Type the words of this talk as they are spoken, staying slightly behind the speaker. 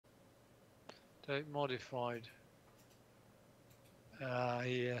Date modified.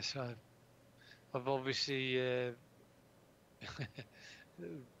 Yes, I've obviously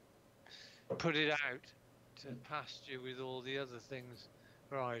put it out to pasture with all the other things.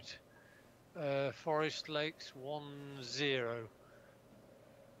 Right. Forestlakes 10. That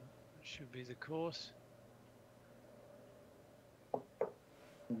should be the course. I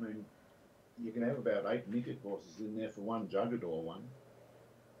mean, you can have about 8 meter courses in there for one Juggernaut one.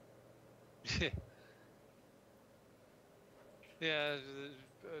 Yeah,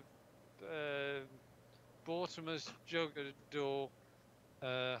 Bortimus, Juggernaut,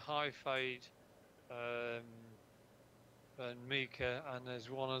 High Fade, and Mika, and there's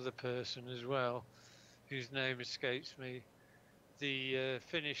one other person as well, whose name escapes me. The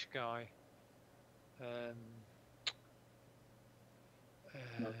Finnish guy.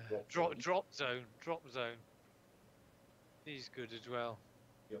 Drop zone. He's good as well.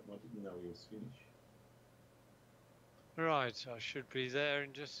 Yep, I didn't know he was Finnish. Right, I should be there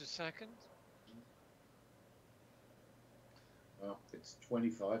in just a second. Well, it's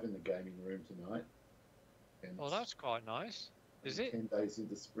 25 in the gaming room tonight. And well, that's quite nice. Is it? 10 days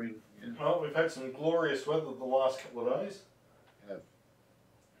into spring. Yeah. Well, we've had some glorious weather the last couple of days. We have.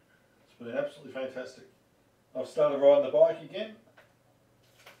 It's been absolutely fantastic. I've started riding the bike again.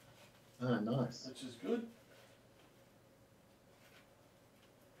 Ah, nice. Which is good.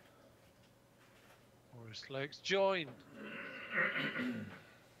 Forestlakes join.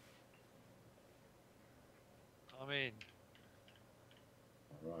 I'm in.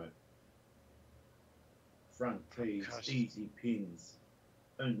 All right. Front tees, easy pins,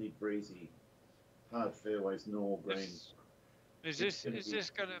 only breezy, hard fairways, no greens. Is this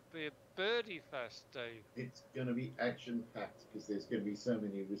going to be a birdie fest, Dave? It's going to be action packed because there's going to be so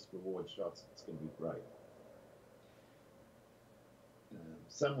many risk reward shots. It's going to be great.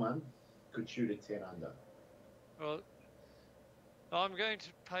 Someone could shoot a 10 under. Well, I'm going to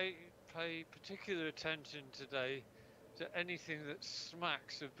pay particular attention today to anything that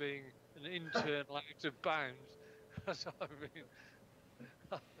smacks of being an intern out of bounds, as I've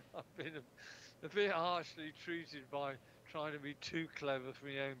been a bit harshly treated by trying to be too clever for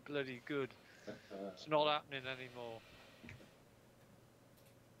my own bloody good. It's not happening anymore.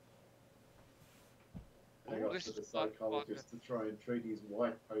 I got to the psychologist to try and treat his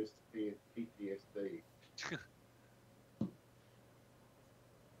white post PTSD.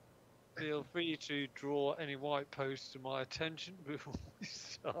 Feel free to draw any white posts to my attention before we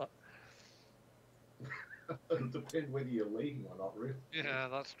start. It'll depend whether you're leading or not, really. Yeah,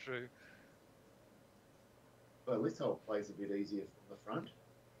 that's true. Well, this whole plays a bit easier from the front.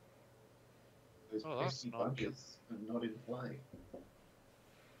 Those pesky bunkers are not in play.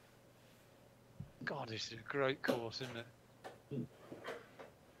 God, this is a great course, isn't it?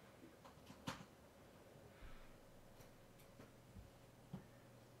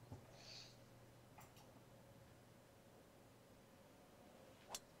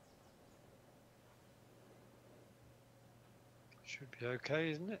 Should be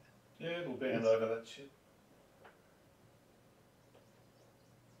okay, isn't it? Yeah, it'll bend over that shit.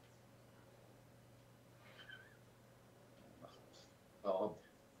 Oh.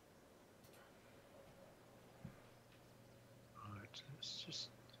 Right, let's just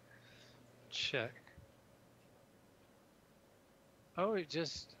check. Oh, it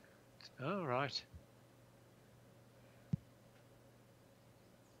just... Oh, right.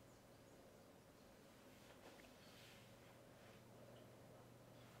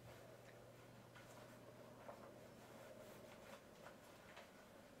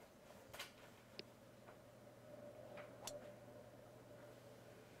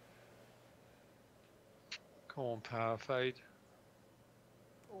 Come on, power fade.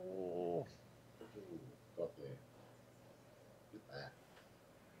 Oh. Got there. Look at that.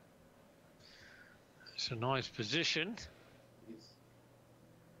 It's a nice position. It is.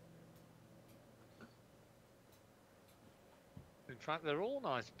 In fact, they're all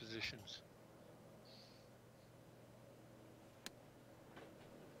nice positions.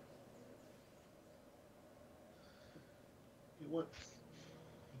 What?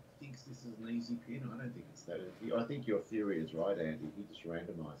 He thinks this is an easy pin. I don't think it's that easy. I think your theory is right, Andy. He just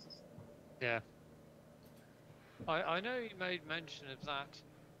randomizes. Yeah. I know he made mention of that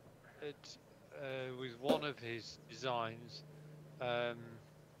with one of his designs. Can't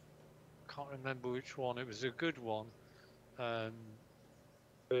remember which one. It was a good one.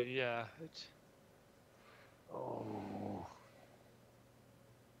 But yeah, it's... Oh,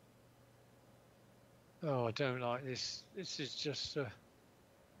 I don't like this. This is just a...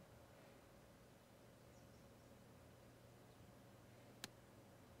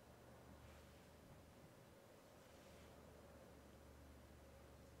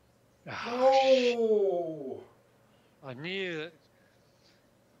 Oh! I knew that.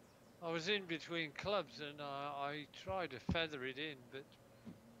 I was in between clubs and I tried to feather it in, but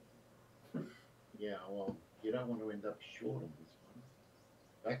Yeah, well, you don't want to end up short on this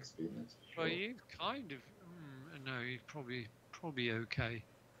one. Backspin, that's for sure. well, you kind of. No, you're probably okay.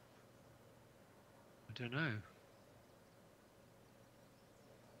 I don't know.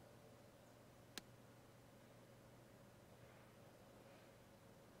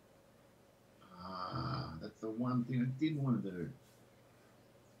 Ah, that's the one thing I didn't want to do.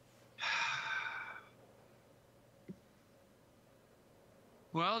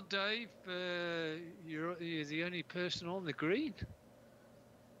 Well, Dave, you're the only person on the green.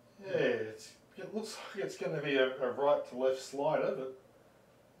 Yeah, it looks like it's going to be a right to left slider, but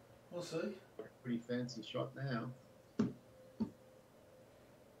we'll see. Pretty fancy shot now.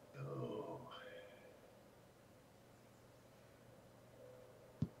 Oh.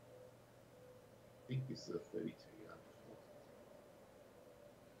 I think this is a 32-yard before.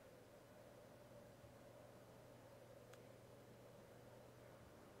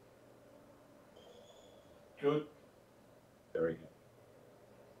 Good. Very good.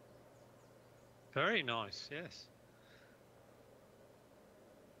 Very nice, yes.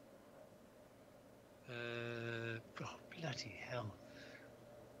 Oh, bloody hell.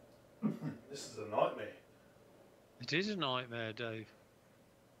 This is a nightmare. It is a nightmare, Dave.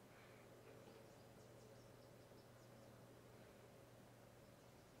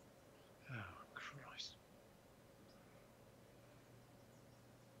 Oh, Christ.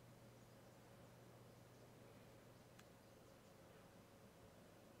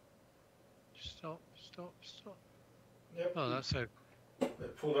 Stop. Yep. Oh, that's so. They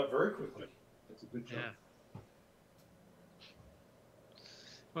pulled up very quickly. That's a good shot. Yeah.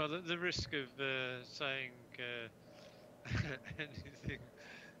 Well, the risk of saying anything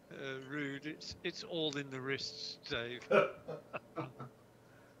rude, it's all in the wrists, Dave. Okay,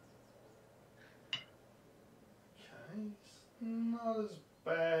 it's not as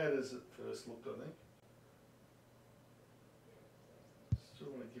bad as it first looked, I think.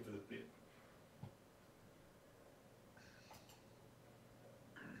 Still want to give it a bit.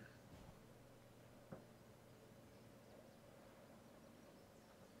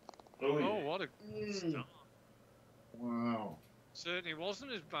 Oh, yeah. Oh, what a start. Wow. Certainly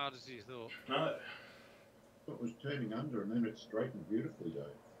wasn't as bad as you thought. No. It was turning under and then it straightened beautifully,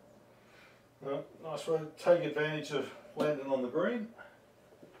 Dave. Well, nice way to take advantage of landing on the green.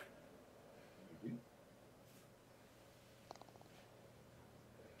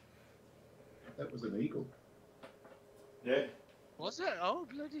 That was an eagle. Yeah. Was it? Oh,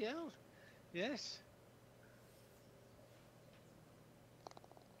 bloody hell. Yes.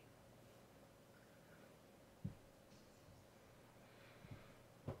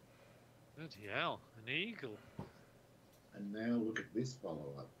 Bloody hell, an eagle. And now look at this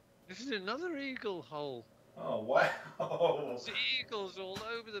follow-up. This is another eagle hole. Oh, wow. There's eagles all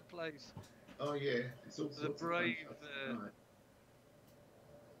over the place. Oh yeah, it's all The sorts of fun brave, stuff tonight.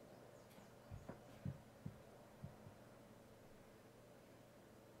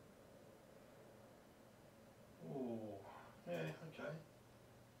 Oh, yeah, okay.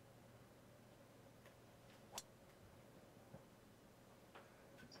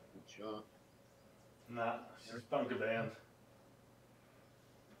 It's a good shot. Nah, it's just bunker bound.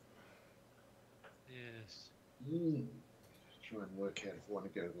 Yes. Just try and work out if I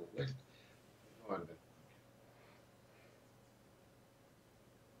want to go to the left. Right a bit.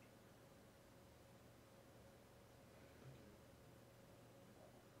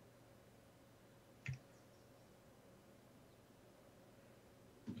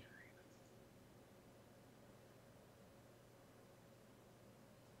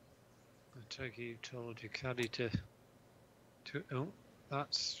 I take it you told your caddy to oh,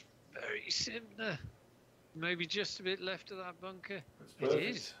 that's very similar. Maybe just a bit left of that bunker. It's perfect. It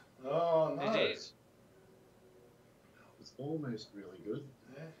is. Oh, no. It is. That was almost really good.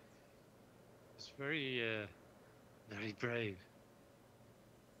 Yeah. It's very brave.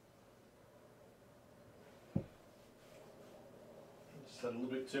 Just had a little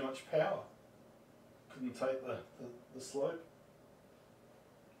bit too much power. Couldn't take the slope.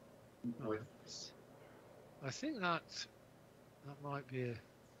 Wait. I think that might be a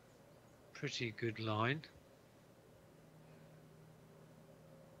pretty good line.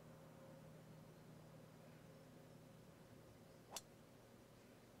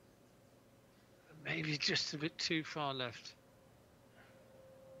 Maybe just a bit too far left.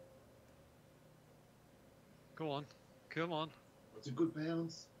 Go on, come on. It's a good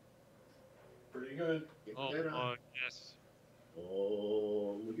bounce. Pretty good. Get Oh, better. oh, yes.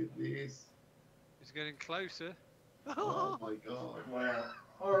 Oh, look at this. It's getting closer. Oh my god. Wow.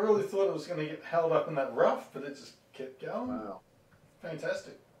 I really thought it was going to get held up in that rough, but it just kept going. Wow.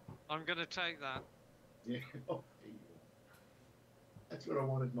 Fantastic. I'm going to take that. Yeah. Oh, there you go. That's what I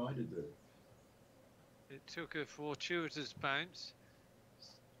wanted mine to do. It took a fortuitous bounce,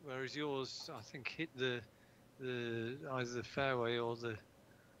 whereas yours, I think, hit the either the fairway or the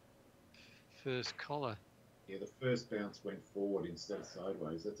first collar. Yeah, the first bounce went forward instead of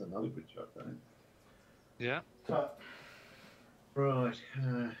sideways. That's another good shot, though. Yeah. Cut. Right.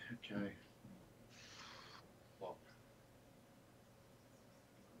 Okay. Lock.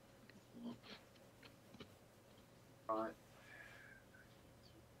 Right.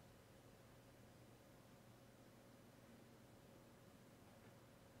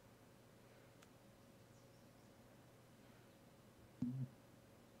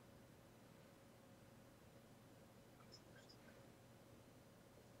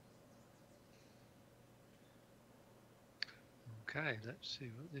 Okay, let's see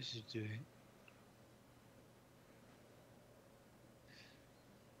what this is doing.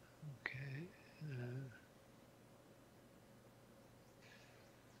 Okay.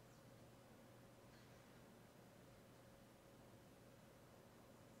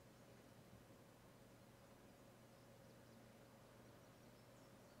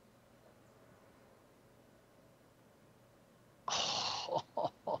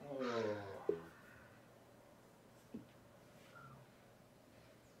 Oh.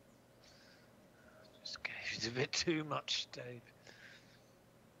 Just gave it a bit too much, Dave.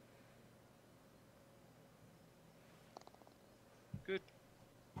 Good.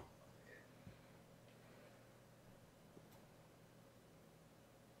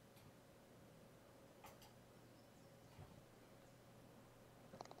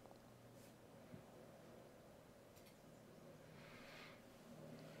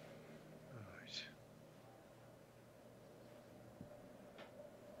 Right.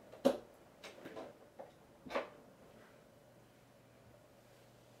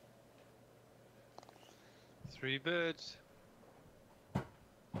 Three birds.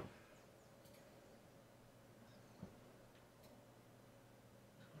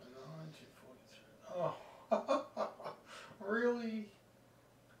 Oh, really?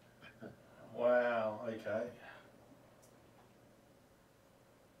 Wow, okay.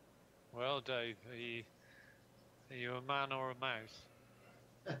 Well, Dave, are you a man or a mouse?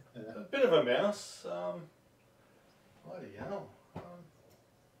 A bit of a mouse. Bloody hell.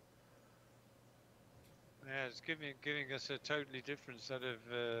 Yeah, it's giving us a totally different set of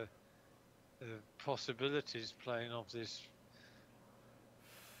possibilities playing off this.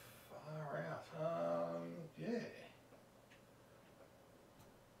 Far out. Yeah. I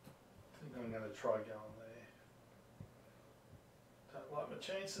think I'm going to try going there. Don't like my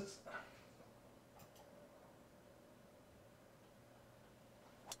chances.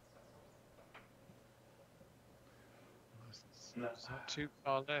 No. It's not too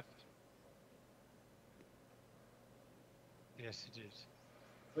far left. Yes, it is.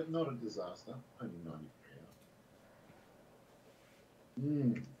 But not a disaster. Only 93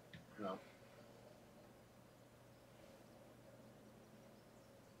 out. No.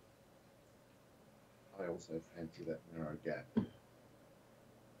 I also fancy that narrow gap.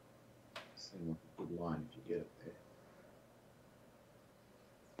 Seems like a good line if you get it there.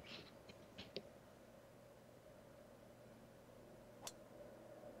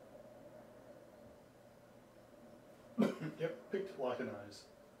 Yep, picked it like a nose.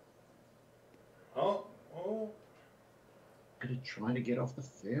 Oh. And it trying to get off the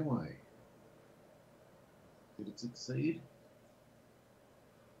fairway. Did it succeed?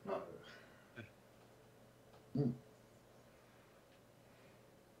 No.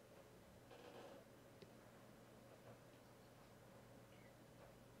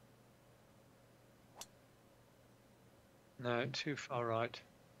 No, too far right.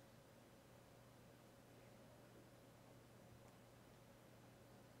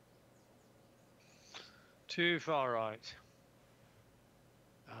 Too far right.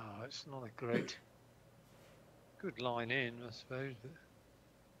 Oh, it's not a great, good line in, I suppose.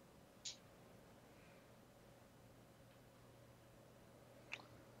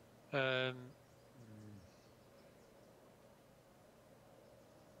 But,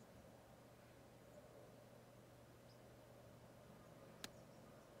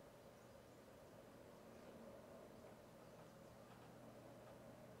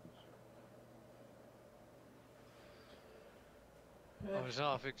 I was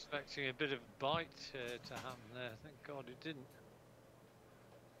half expecting a bit of a bite to happen there. Thank God it didn't.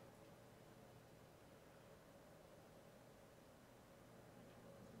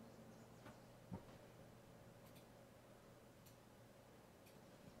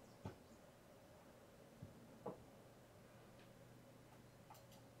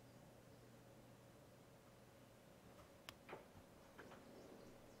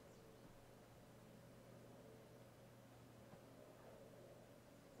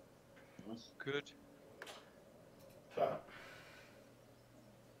 Nice. Good. But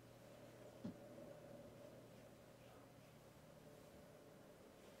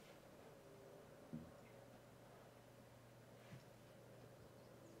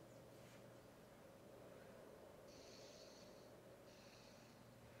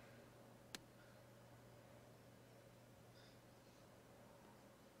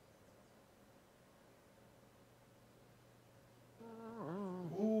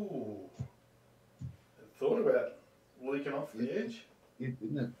ooh, I thought about leaking off the edge. Yeah,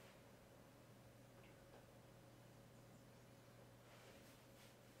 didn't it?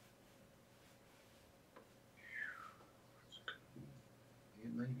 Yeah,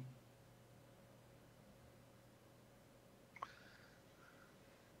 maybe.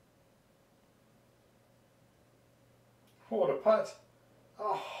 What a putt!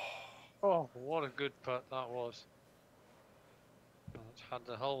 Oh, Oh, what a good putt that was. It's had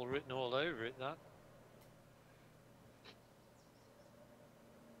the hole written all over it, that.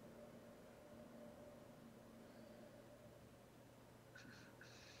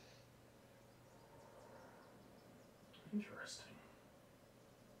 interesting.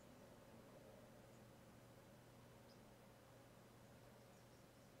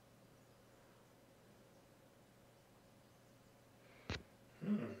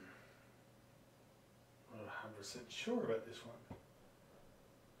 Not 100% sure about this one.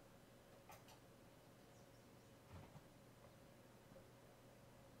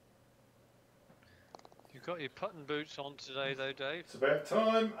 You've got your putting boots on today, though, Dave. It's about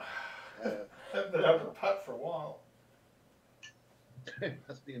time. Haven't been able to putt for a while. It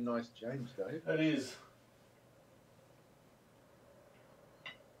must be a nice change, Dave. It is.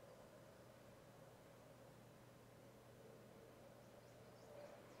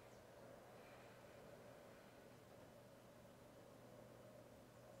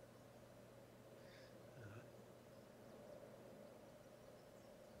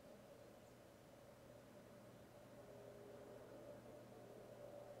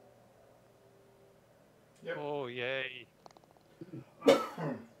 Yep. Oh, yay.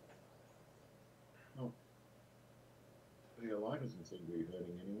 The light doesn't seem to be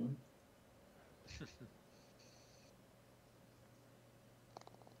hurting anyone.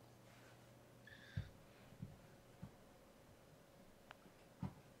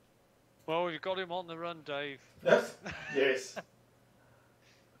 Well, you've got him on the run, Dave. Yes. Yes.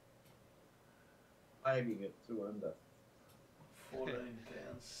 Aiming at 2 under. 14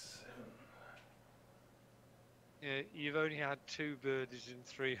 down 7. Yeah, you've only had 2 birdies in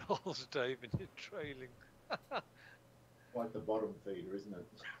 3 holes, Dave, and you're trailing. Like the bottom feeder, isn't it?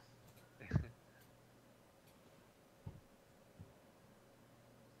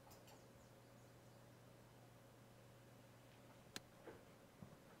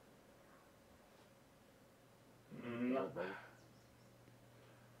 No.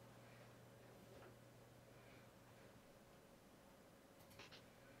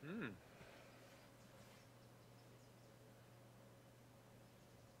 Hmm.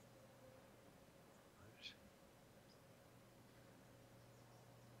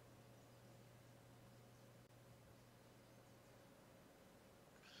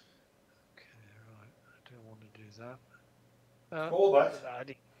 Okay, right. I don't want to do that. All that.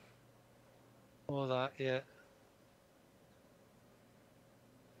 All that, yeah.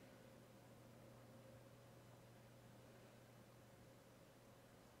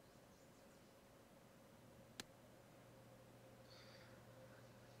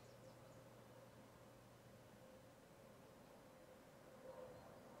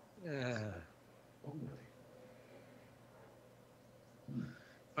 Yeah. Long way.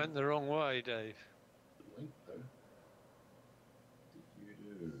 Went the wrong way, Dave. Good length, though. Did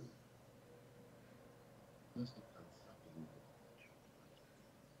you do? Must have done something.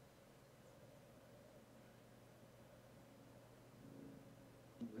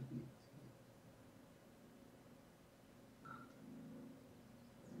 Maybe.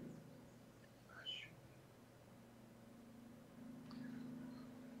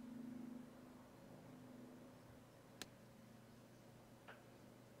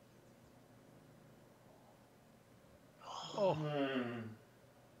 Oh.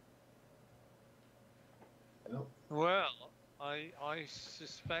 Well, Well, I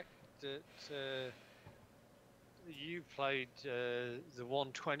suspect that you played the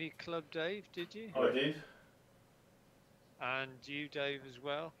 120 club, Dave, did you? I did. And you, Dave, as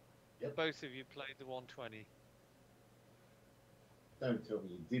well? Yep. Both of you played the 120. don't tell me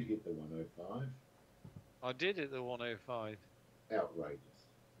you did hit the 105. I did at the 105. Outrageous.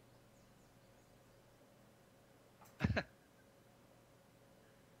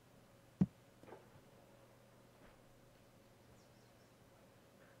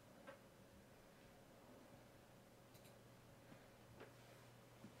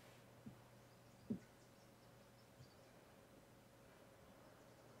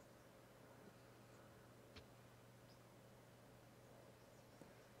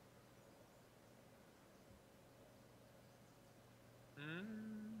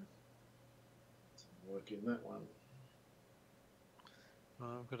 work in that one.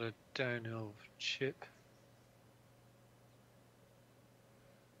 I've got a downhill chip.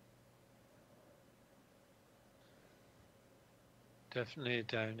 Definitely a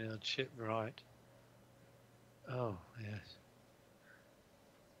downhill chip, right? Oh, yes.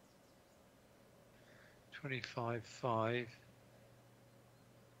 25.5.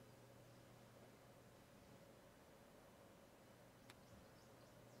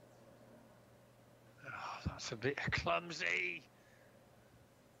 Oh, that's a bit clumsy.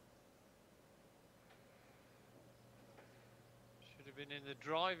 Should have been in the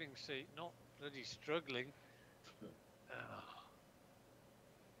driving seat, not bloody struggling. Oh.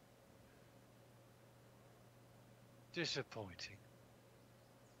 Disappointing.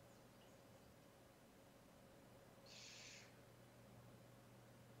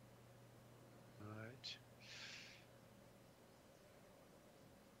 Right.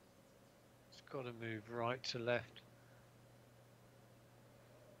 It's got to move right to left.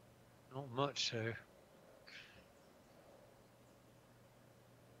 Not much so.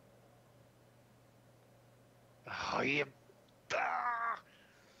 Oh, you. Ah!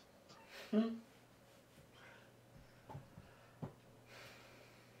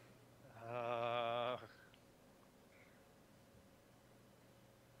 Uh,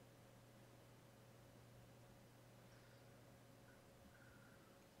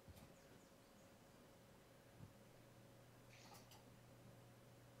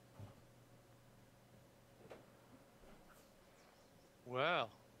 well,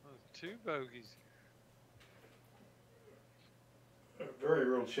 two bogeys. A very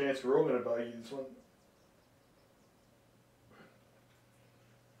real chance we're all going to bogey this one.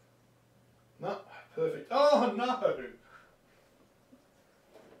 No, perfect. Oh no!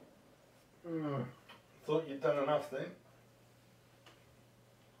 Thought you'd done enough then.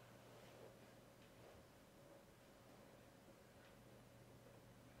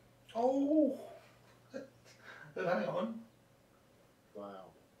 Oh! But hang on.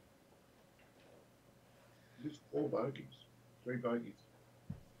 Wow. Just 4 bogeys. 3 bogeys.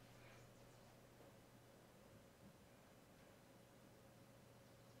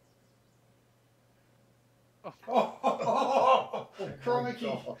 Oh, crikey!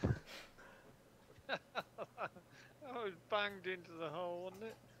 God. That was banged into the hole, wasn't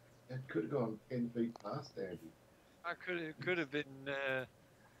it? That could have gone 10 feet past Andy. That could have been a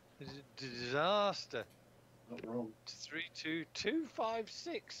disaster. Not wrong.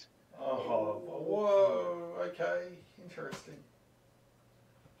 3-2-2-5-6. Oh, whoa, okay, interesting.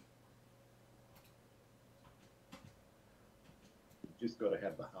 You've just got to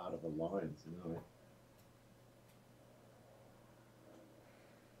have the heart of a lion, you know.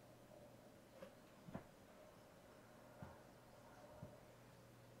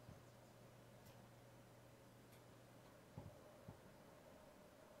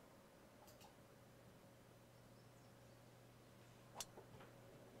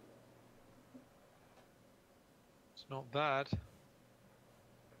 It's not bad.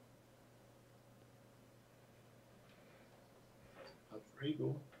 That's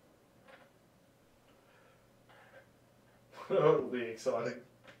regal. It'll be exciting.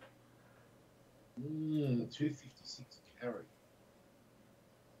 256 carry.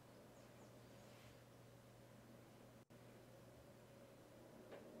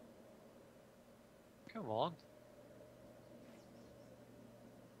 Come on.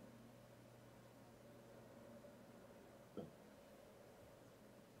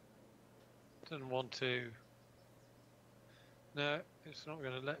 Doesn't want to. No, it's not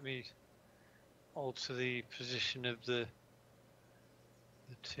going to let me alter the position of the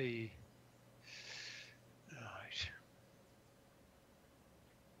tee. Right.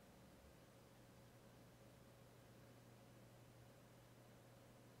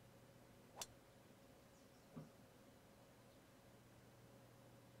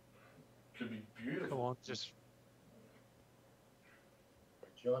 Could be beautiful. Come on, just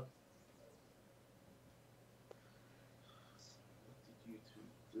Great shot. What did you two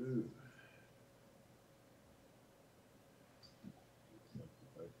do?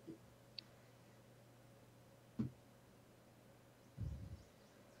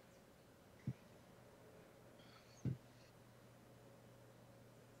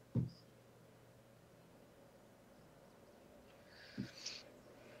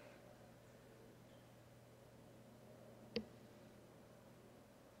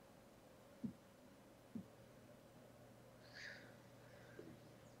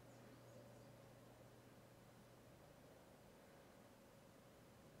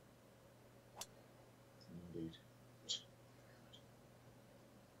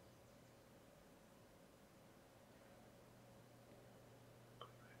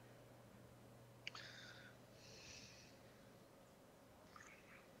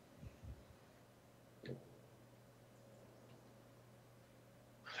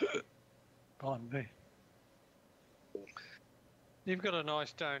 Pardon me. You've got a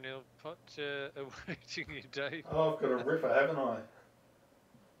nice downhill putt awaiting you, Dave. Oh, I've got a ripper, haven't I?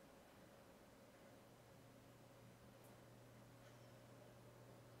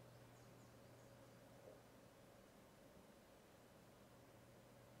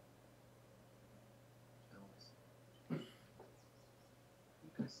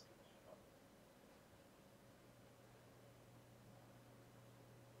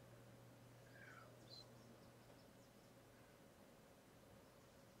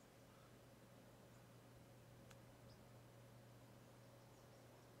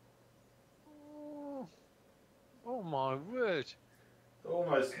 Oh my word!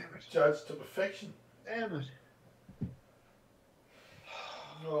 Almost judged to perfection. Damn it.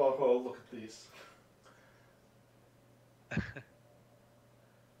 Oh, well, look at this.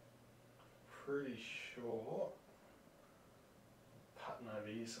 Pretty sure. Putting over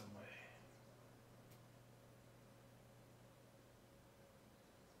here somewhere.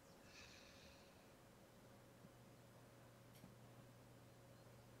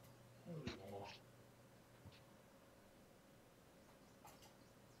 A little bit more.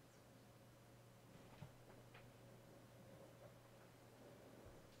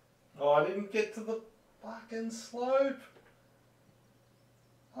 Oh, I didn't get to the fucking slope.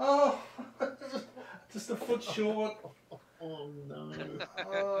 Oh, just a foot short. Oh no.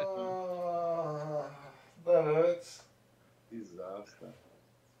 Oh, that hurts. Disaster.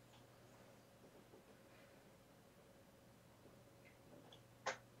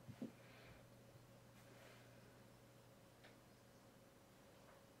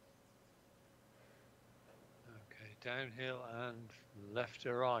 Okay, downhill and left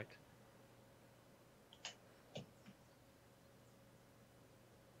to right.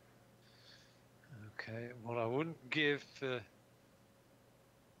 Okay, what I wouldn't give for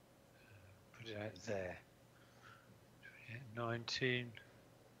put it out there. 19.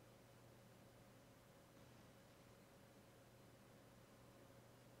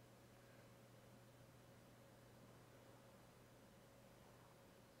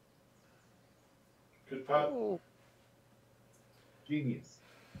 Good putt. Oh, Genius.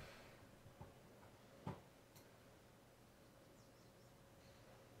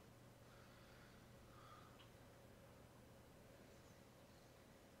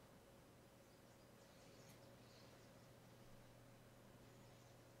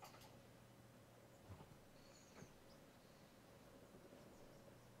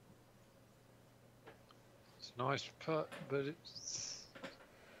 it's a nice putt, but it's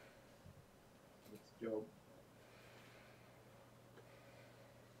That's the job.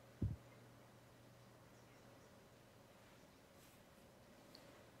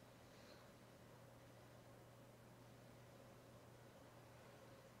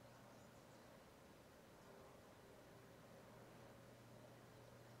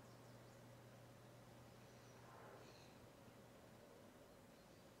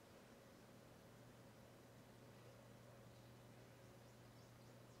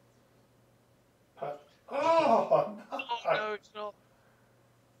 Putt. Oh, no. oh no, it's not.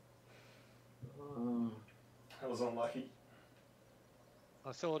 Oh, That was unlucky.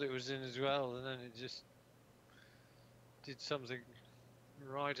 I thought it was in as well, and then it just did something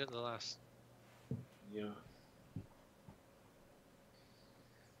right at the last. yeah.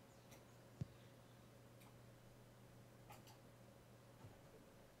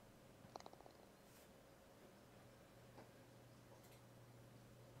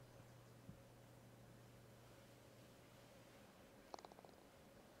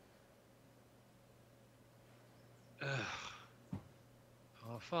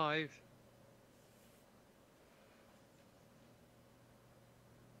 Par 5.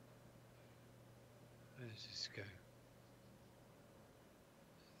 Where does this go?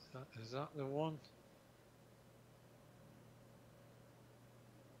 Is that the one?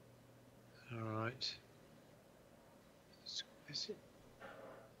 All right. Is it?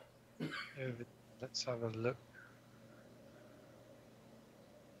 Over. Let's have a look.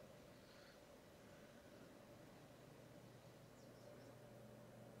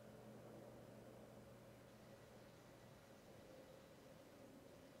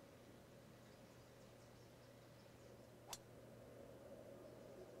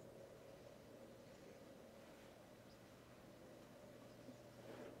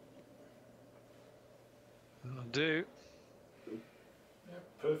 I'll do. Yeah,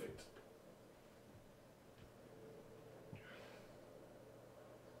 perfect.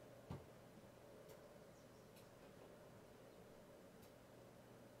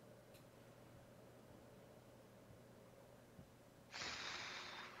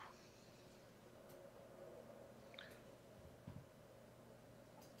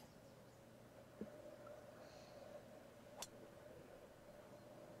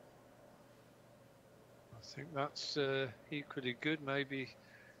 think that's equally good, maybe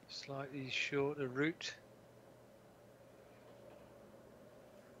slightly shorter route.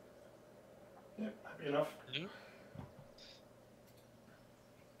 Yep, happy enough. Yeah.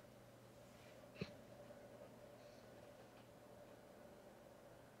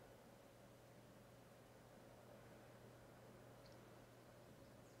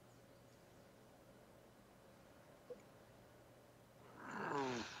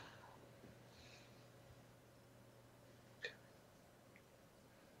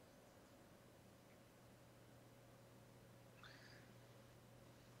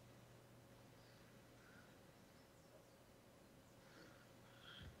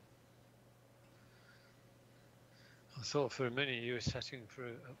 I thought for a minute you were setting for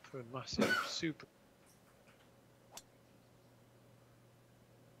a massive super.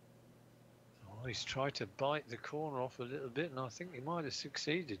 Oh, he's tried to bite the corner off a little bit, and I think he might have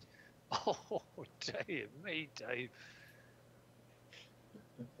succeeded. Oh, dear me, Dave.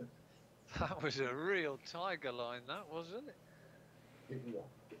 That was a real tiger line, that, wasn't it?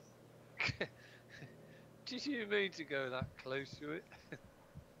 Yeah. Did you mean to go that close to it?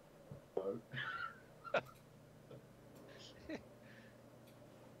 No.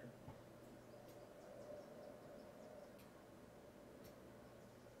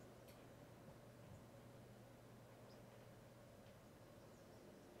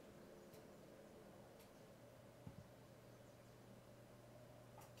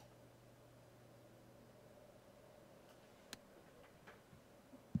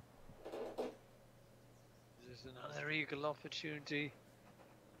 There's another eagle opportunity.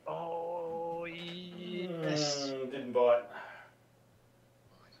 Oh, yes. Didn't bite.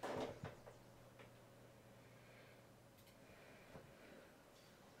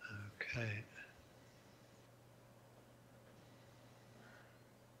 Okay.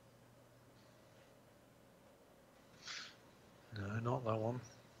 No, not that one.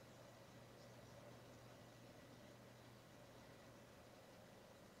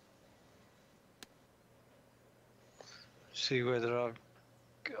 See whether I've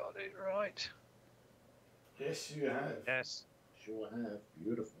got it right. Yes, you have. Yes. Sure have.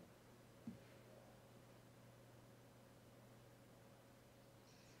 Beautiful.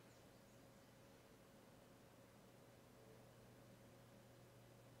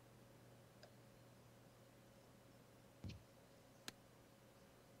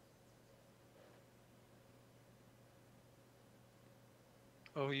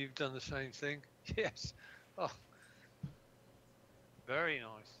 Oh, you've done the same thing? Yes. Oh, very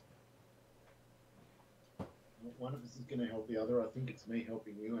nice. One of us is going to help the other. I think it's me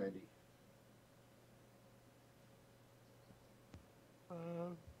helping you, Andy.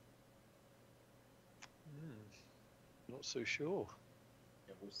 Not so sure.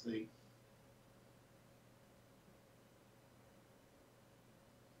 Yeah, we'll see.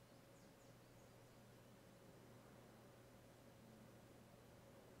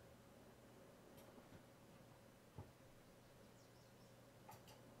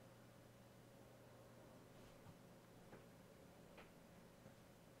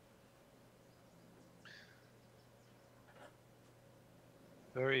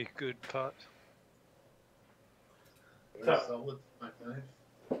 Very good putt. Very solid, my Dave.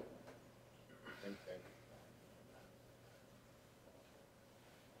 Thank you.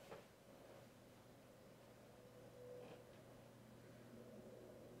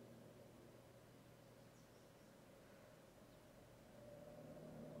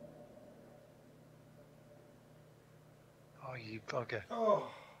 Oh, you bugger. Oh,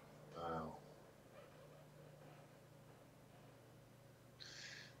 Wow.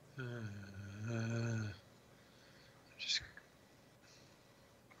 Just...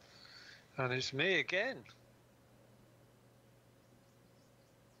 And it's me again.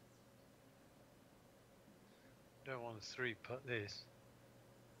 Don't want to three putt this.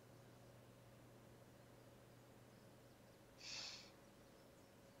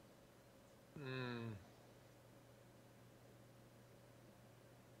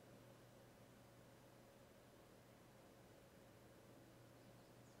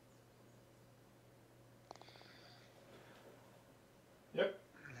 yep.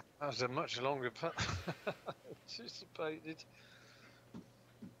 That was a much longer putt than anticipated.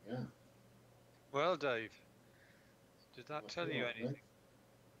 Yeah. Well, Dave, did that I tell feel you like anything?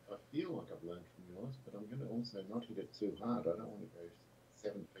 I feel like I've learned from yours, but I'm going to also not hit it too hard. I don't want to go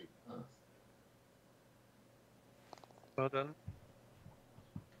 7 feet past. Well done.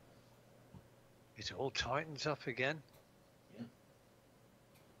 It all tightens up again. Yeah.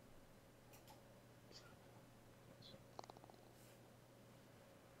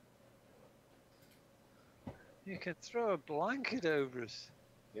 You can throw a blanket over us.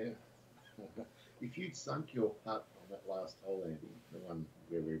 Yeah. If you'd sunk your putt on that last hole, Andy, the one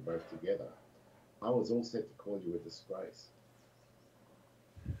where we were both together, I was all set to call you a disgrace.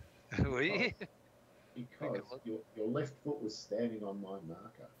 Were you? Because your left foot was standing on my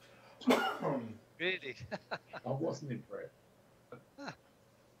marker. Really? I wasn't impressed.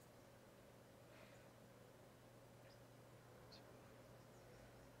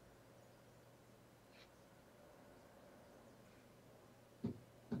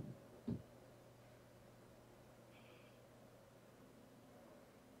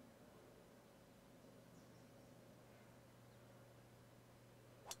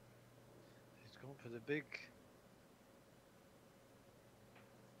 He's gone for the big.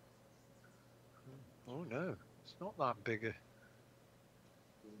 Oh no, it's not that bigger.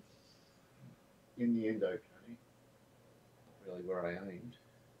 In the end, okay. Really where I aimed.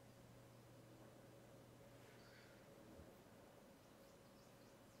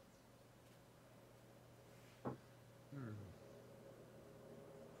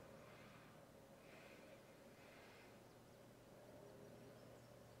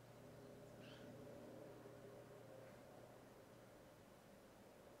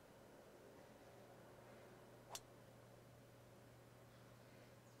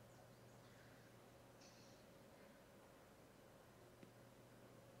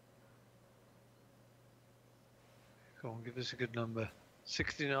 Go on, give us a good number.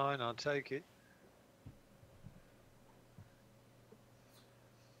 69, I'll take it.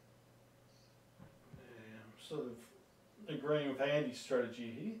 Yeah, I'm sort of agreeing with Andy's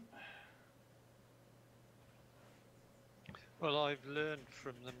strategy here. Well, I've learned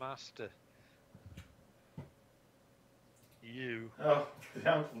from the master. You. Oh,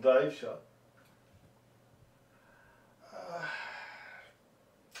 the Uncle Dave shot.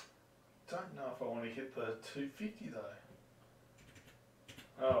 Don't know if I want to hit the 250 though.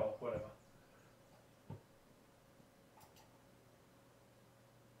 Oh, whatever.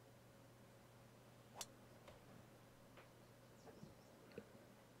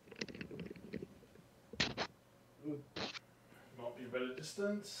 Might be a better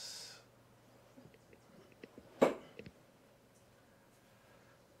distance.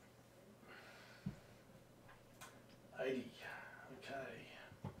 Okay.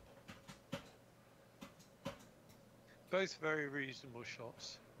 Both very reasonable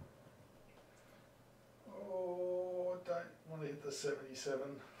shots. Oh, I don't want to hit the 77.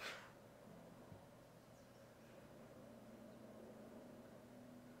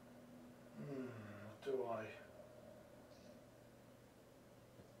 Do I?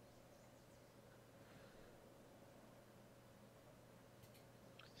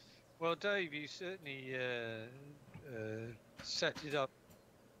 Well, Dave, you certainly set it up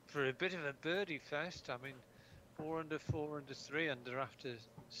for a bit of a birdie fest. I mean, 4 under, 4 under, 3 under after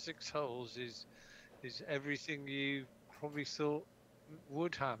 6 holes is everything you probably thought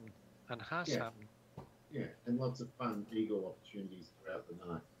would happen and has happened. Yeah, and lots of fun eagle opportunities throughout the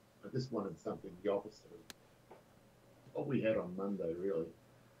night. I just wanted something the opposite of what we had on Monday, really.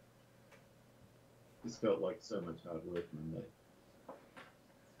 This felt like so much hard work Monday.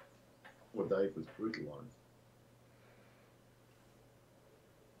 Poor Dave was brutalised.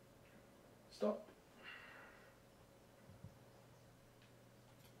 Stop.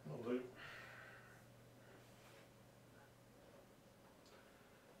 Will do.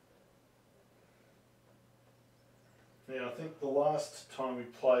 Yeah, I think the last time we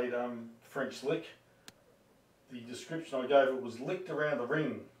played French Lick, the description I gave it was licked around the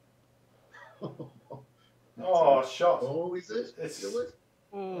ring. Oh, shot. Oh, is it? It's, Is it?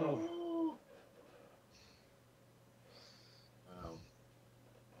 Oh. Wow.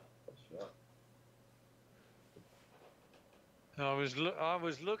 Shot. I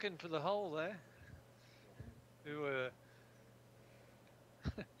was looking for the hole there. We were.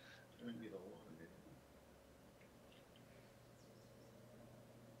 Showing you the line there.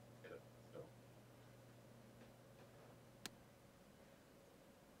 Get it. Go.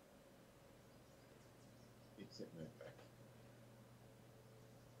 It's sitting there back.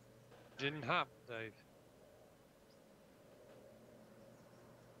 Didn't happen, Dave.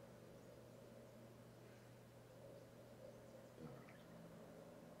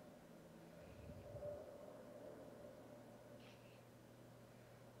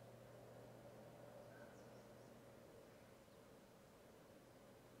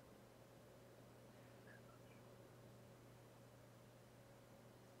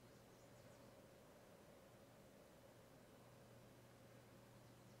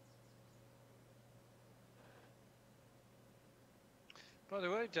 By the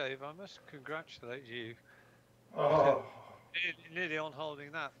way, Dave, I must congratulate you. Oh, nearly on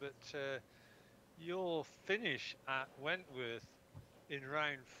holding that, but your finish at Wentworth in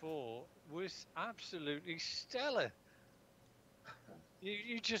round 4 was absolutely stellar.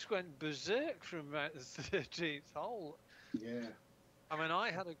 You just went berserk from about the 13th hole. Yeah. I mean,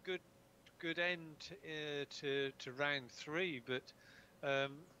 I had a good end to round 3, but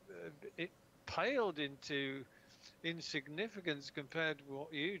it paled into insignificance compared to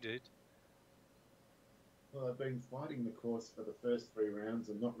what you did. Well, I've been fighting the course for the first 3 rounds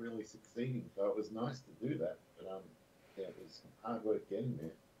and not really succeeding, so it was nice to do that. But yeah, it was hard work getting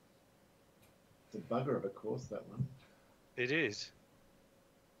there. It's a bugger of a course, that one. It is.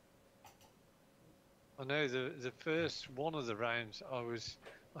 I know the first one of the rounds I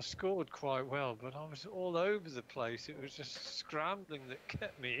scored quite well, but I was all over the place. It was just scrambling that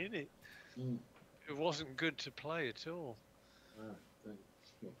kept me in it. Mm. It wasn't good to play at all.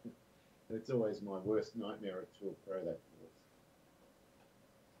 It's always my worst nightmare at Tour Pro, that course.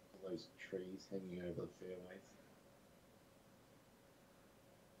 All those trees hanging over the fairways.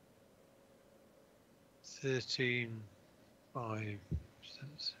 13.5.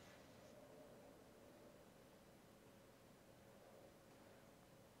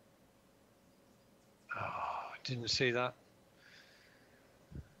 Oh, didn't see that.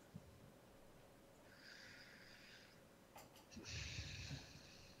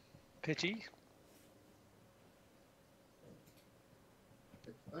 Pity.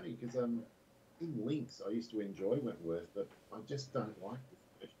 It's funny because in links I used to enjoy Wentworth, but I just don't like this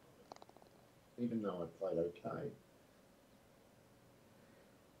version of it, even though I played okay.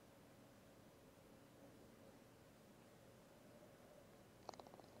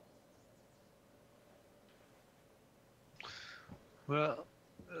 Well,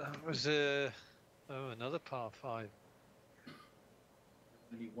 that was another par 5.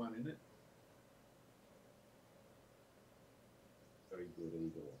 Only one in it. Very good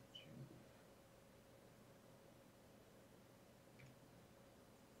eagle opportunity.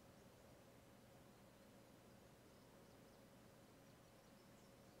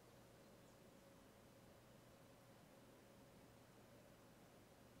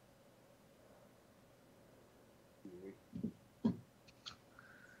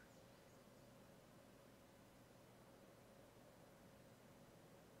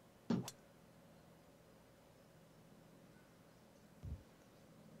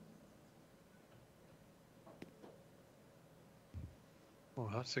 Oh,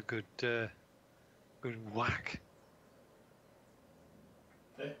 that's a good whack.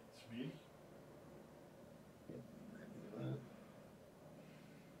 yeah, it's a beauty.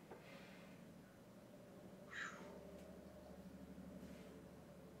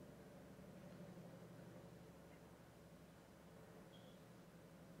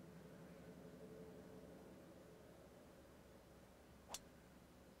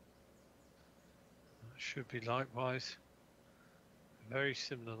 Should be likewise. A very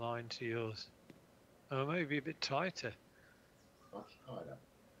similar line to yours. Oh, maybe a bit tighter. Much tighter.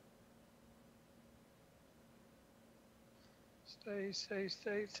 Stay.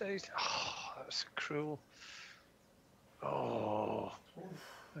 Oh, that's cruel. Oh,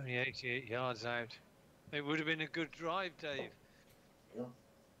 only 88 yards out. It would have been a good drive, Dave. Yeah.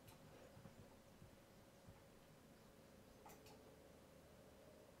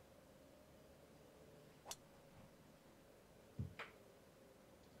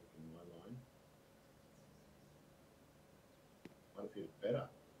 Taking my line. Might have hit it better.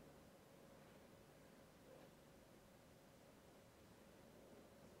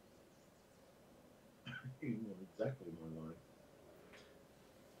 You know exactly my line.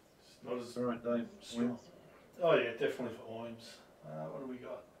 It's not as All right, Dave. strong. Oh yeah, definitely for Oims. What do we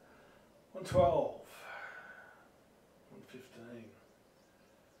got? 112. 115.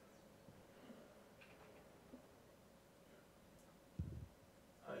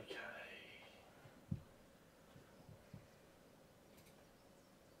 Okay.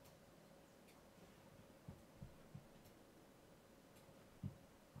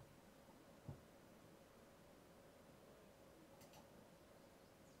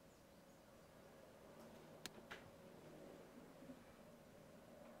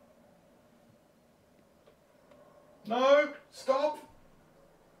 No! Stop!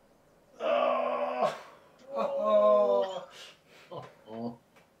 Oh! Oh! Oh,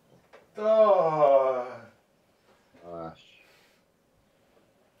 Oh! gosh.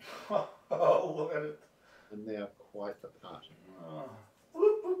 Oh, look at it. And now quite the putt. Oh.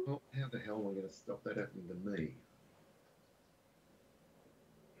 Well, how the hell am I going to stop that happening to me?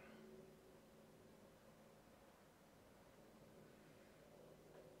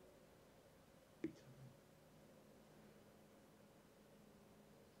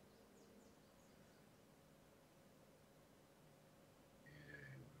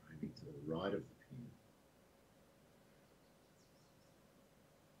 right of the pin.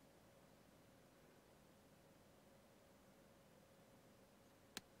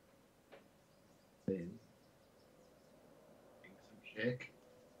 Then, some check.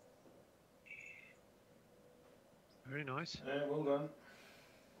 Very nice. Yeah, well done.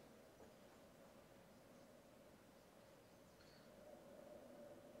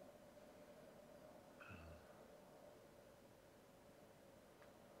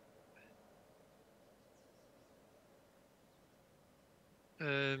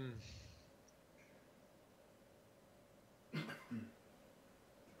 Um,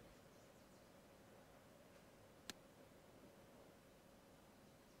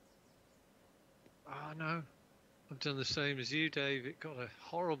 oh no, I've done the same as you, Dave. It got a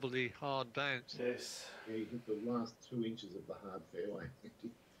horribly hard bounce. Yes. Yeah, you hit the last 2 inches of the hard fairway.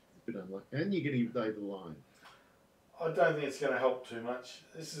 A bit unlucky. And you get him over the line. I don't think it's going to help too much.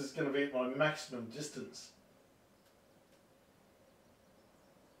 This is going to be at my maximum distance.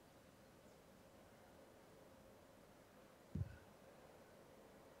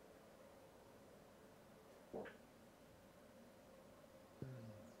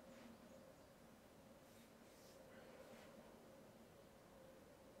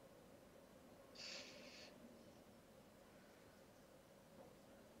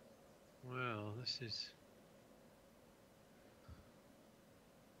 Well, this is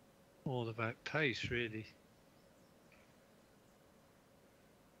all about pace, really.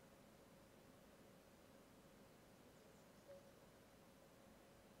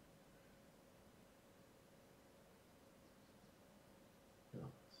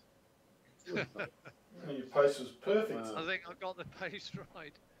 Oh, your pace was perfect. Wow. I think I got the pace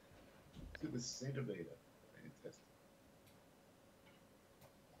right. To the centimetre. Fantastic.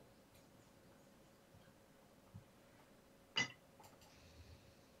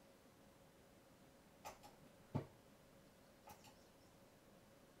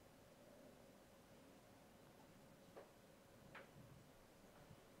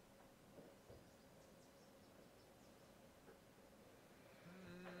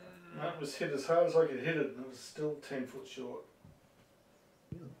 That was hit as hard as I could hit it, and it was still 10 foot short.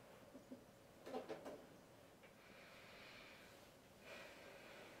 Yeah.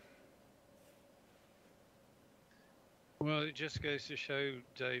 Well, it just goes to show,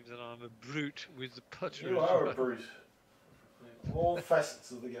 Dave, that I'm a brute with the putter. You as are a well. brute. All facets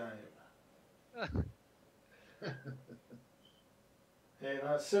of the game. Yeah,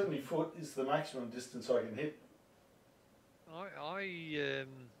 no, 70 foot is the maximum distance I can hit. I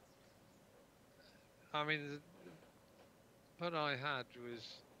mean, what I had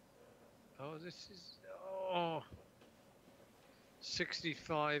was, this is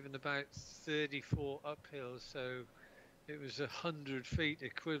 65 and about 34 uphill, so it was 100 feet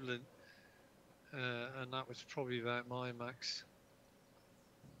equivalent, and that was probably about my max.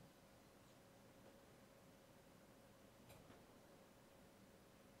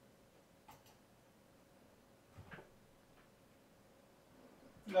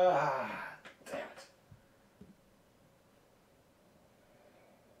 Ah, damn it.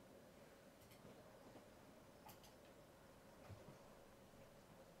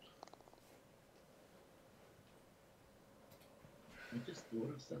 I just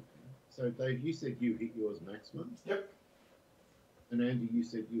thought of something. So, Dave, you said you hit yours maximum? Yep. And Andy, you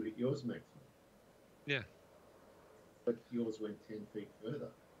said you hit yours maximum? Yeah. But yours went 10 feet further.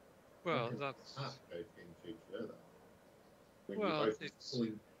 Well, How can that's the putt go 10 feet further? When Well, you're both it's-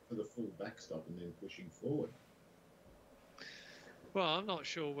 pulling for the full backstop and then pushing forward. well. I'm not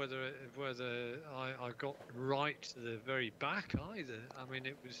sure whether I got right to the very back either. I mean,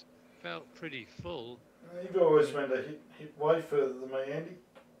 it felt pretty full. You've always meant to hit way further than me, Andy.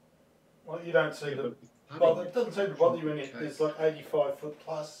 Well, you don't seem Yeah, to but with putting, bother. It doesn't seem to bother you when Okay. there's like 85 foot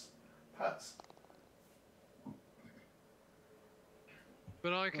plus putts.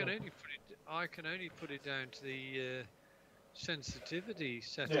 But I can Oh. only put it down to the sensitivity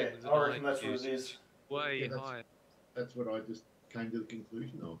setting. Yeah, that I reckon that's what use, it which is. Way Yeah, that's- higher. That's what I just came to the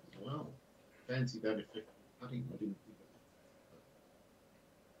conclusion of as well. Fancy that effect of putting. I didn't think of it.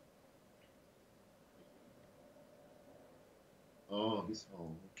 Oh, this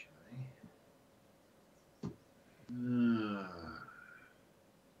hole, okay. I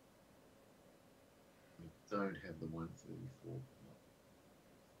don't have the 134.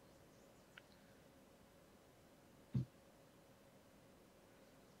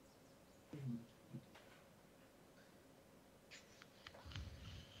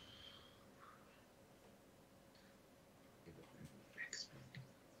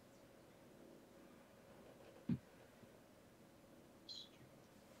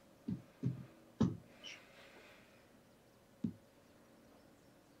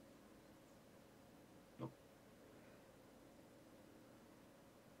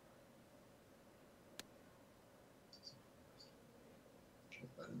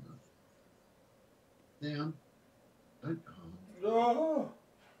 that enough. Down. Don't. Oh,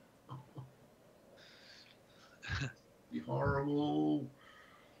 Be horrible.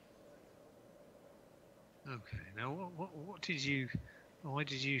 Okay. Now, what did you? Why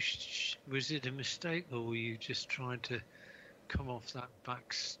did you? Was it a mistake, or were you just trying to come off that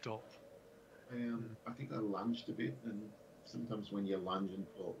backstop? I think I lunged a bit, and sometimes when you lunge and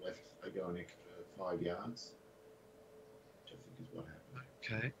pull it left, they go an extra 5 yards, which I think is what happened.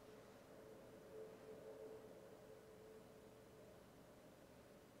 Okay.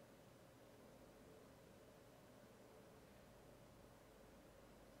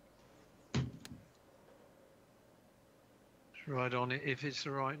 It's right on it if it's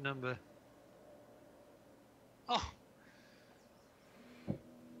the right number. Oh,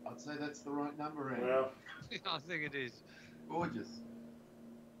 I'd say that's the right number, Andy. well, I think it is. Gorgeous.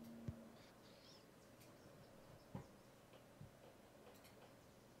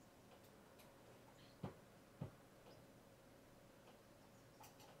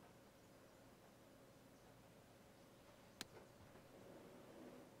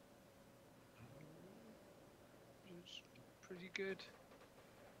 It's pretty good.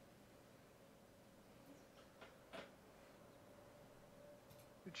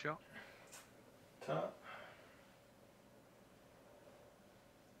 Good shot. tart.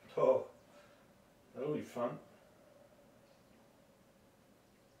 Oh, that'll be fun.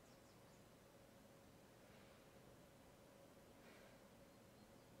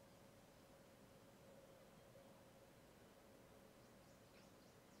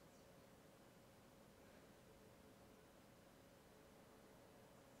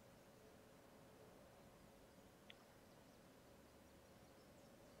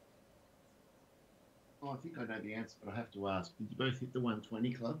 Oh, I think I know the answer, but I have to ask. Did you both hit the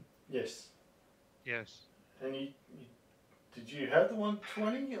 120 club? Yes. Yes. And did you have the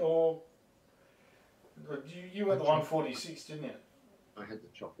 120 or you had the 146, didn't you? I had to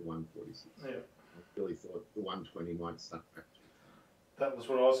chop the 146. Yeah. I really thought the 120 might suck back too That was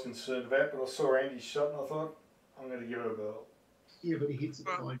what I was concerned about, but I saw Andy's shot and I thought, I'm going to give it a go. Yeah, but he hits it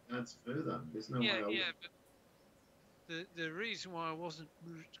Well, 5 yards further. There's no Yeah, way. yeah, but the reason why I wasn't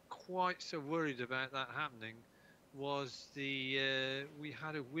quite so worried about that happening was we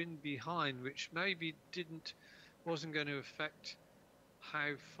had a wind behind, which maybe wasn't going to affect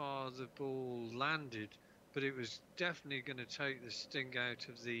how far the ball landed, but it was definitely going to take the sting out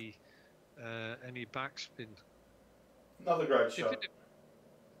of the any backspin. Another great shot.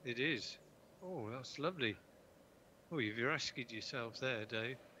 It is. Oh, that's lovely. Oh, you've rescued yourself there,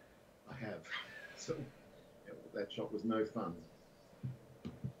 Dave. I have. So yeah, that shot was no fun.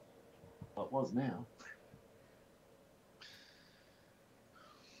 Well, it was now.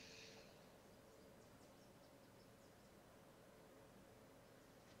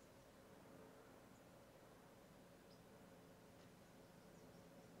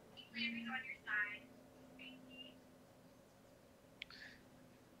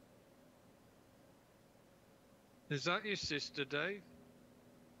 Is that your sister, Dave?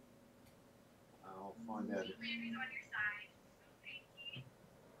 I'll find out.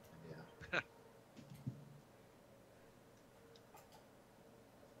 Yeah.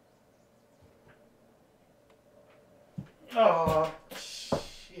 Oh,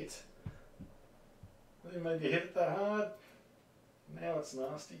 shit. They made you hit it that hard. Now it's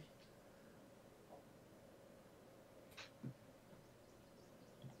nasty.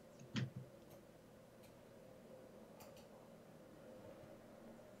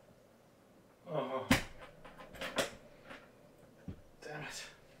 Oh. Damn it.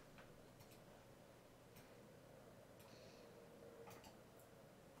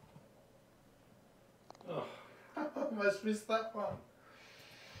 Oh, I almost missed that one.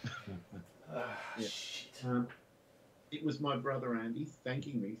 Ah, Yeah. shit. It was my brother Andy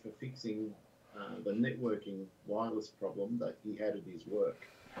thanking me for fixing the networking wireless problem that he had at his work.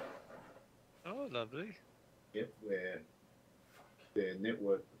 Oh, lovely. Yep, where their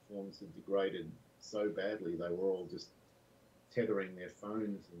network performance had degraded so badly they were all just tethering their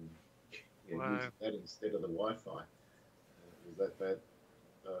phones and Wow. using that instead of the Wi-Fi. It was that bad.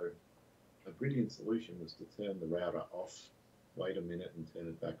 So a brilliant solution was to turn the router off, wait a minute and turn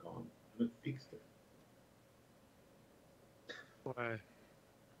it back on, and it fixed it. Wow.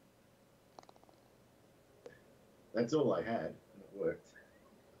 That's all I had, and it worked.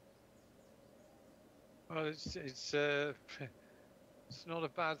 Well, it's not a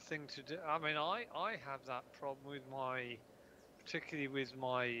bad thing to do. I mean, I have that problem with particularly with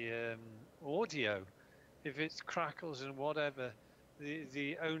my audio. If it's crackles and whatever,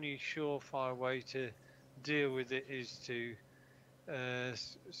 the only surefire way to deal with it is to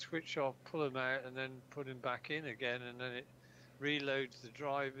switch off, pull them out, and then put them back in again, and then it reloads the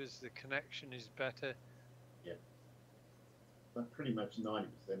drivers. The connection is better. But pretty much 90%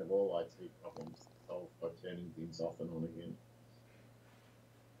 of all IT problems are solved by turning things off and on again.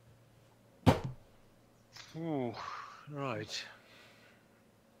 Ooh, right.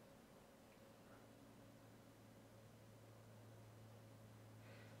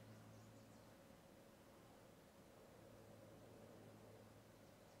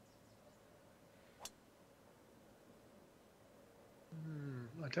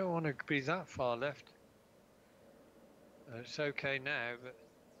 I don't want to be that far left. It's okay now, but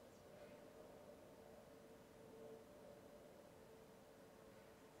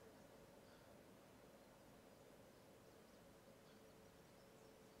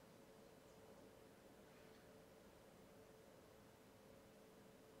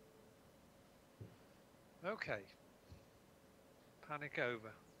okay. Panic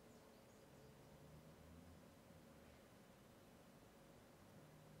over.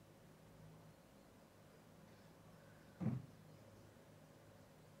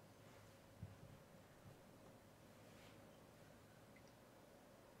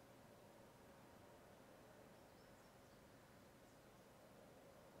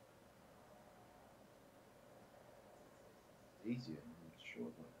 Easier on a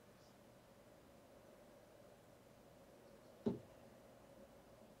short like this.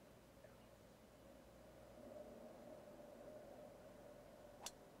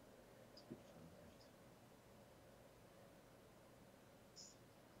 It's a bit fun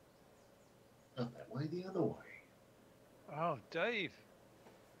left. Not that way, the other way. Oh, Dave.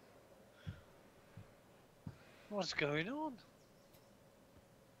 What's going on?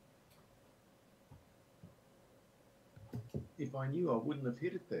 If I knew, I wouldn't have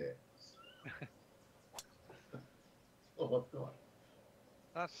hit it there. That's all I've got.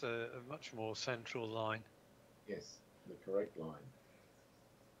 That's a much more central line. Yes, the correct line.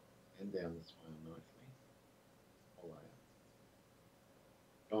 And down this one nicely. All out.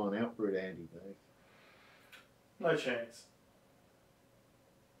 Go on, outbrute Andy, Dave. No chance.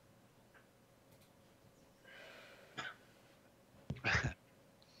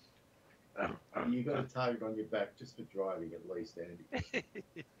 You got a target on your back just for driving at least, Andy.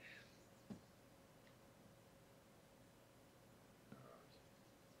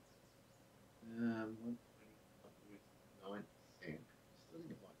 Alright. 120 with 9%. Still in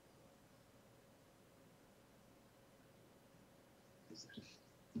the black. Is that?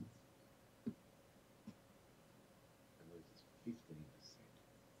 And loses 15%.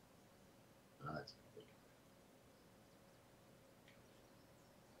 Ah, that's probably good.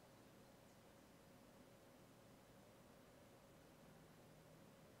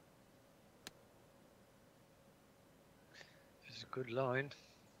 It's a good line.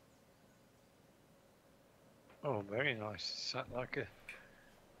 Oh, very nice. Sat like a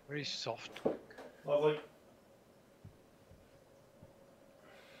very soft. Lovely.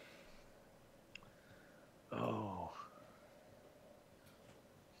 Oh.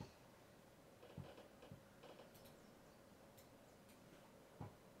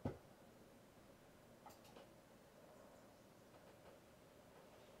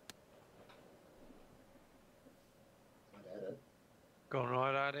 Right at it. Gone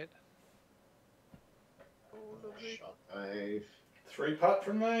right at it. Oh, lovely. Shot, Dave. 3-putt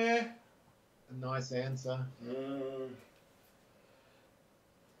from there. A nice answer.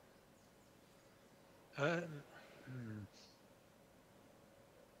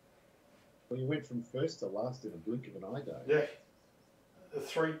 Well, you went from first to last in a blink of an eye, Dave. Yeah. The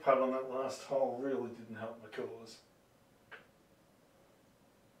 3-putt on that last hole really didn't help my cause.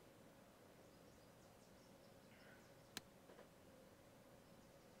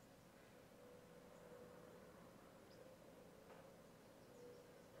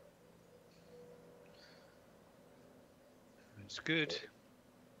 It's good.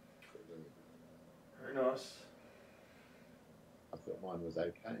 Very nice. I thought mine was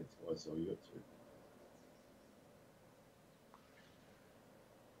okay until I saw your two.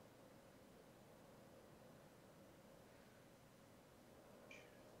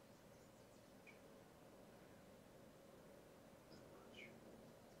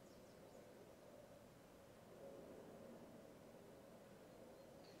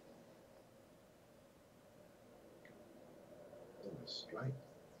 Almost straight.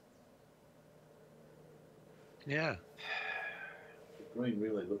 Yeah. The green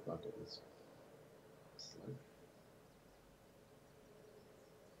really looked like it was slow.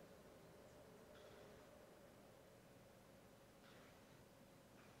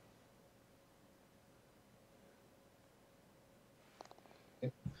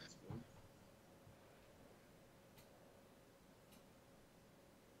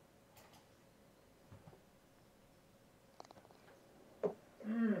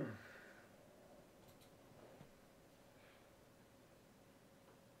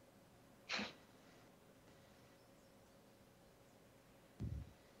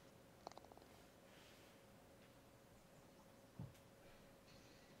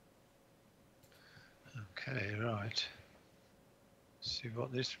 Okay, right. See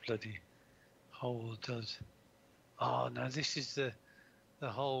what this bloody hole does. Oh, now this is the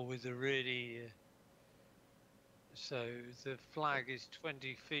hole with the really. So the flag is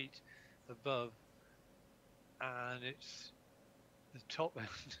 20 feet above, and it's the top end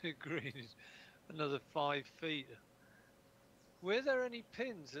of the green is another 5 feet. Were there any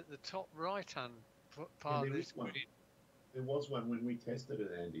pins at the top right-hand part of this green? There was one when we tested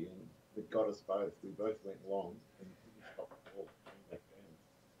it, Andy, and it got us both. We both went long and couldn't stop the ball coming back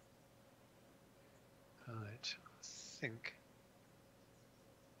down. Right, I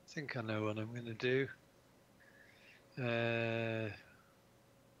think I know what I'm going to do.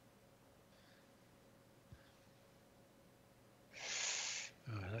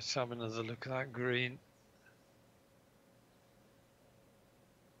 Let's have another look at that green.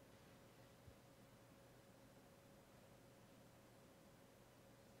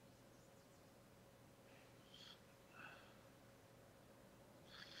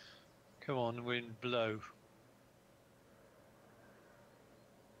 Come on, wind, blow.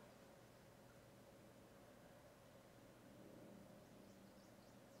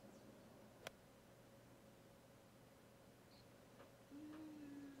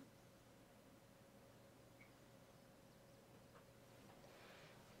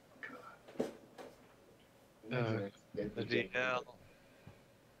 Bloody hell.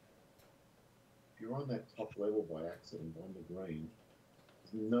 If you're on that top level by accident on the green,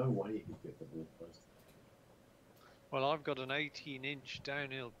 there's no way you could get the ball close. Well, I've got an 18-inch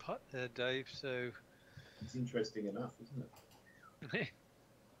downhill putt there, Dave, so... It's interesting enough, isn't it?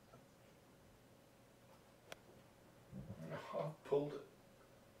 I've pulled it.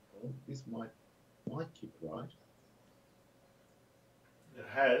 Well, this might kick right. It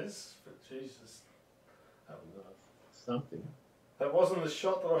has, but Jesus. Something. That wasn't the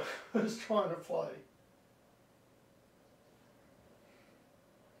shot that I was trying to play.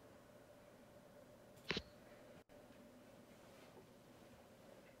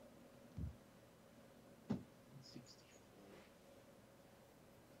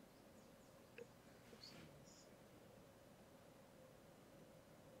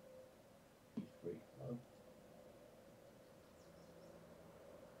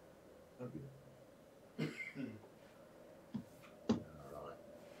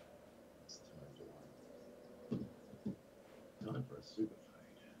 Time for a super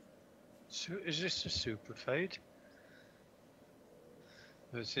fade. So, is this a super fade?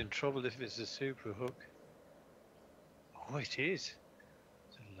 Well, it's in trouble if it's a super hook. Oh, it is.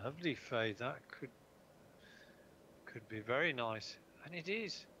 It's a lovely fade. That could be very nice. And it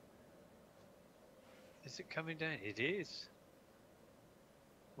is. Is it coming down? It is.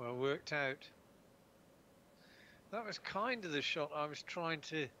 Well worked out. That was kind of the shot I was trying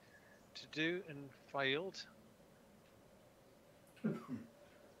to do and failed.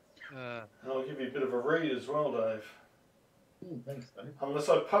 I'll give you a bit of a read as well, Dave. Thanks, Dave. Unless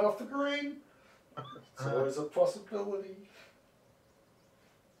I putt off the green, it's always a possibility.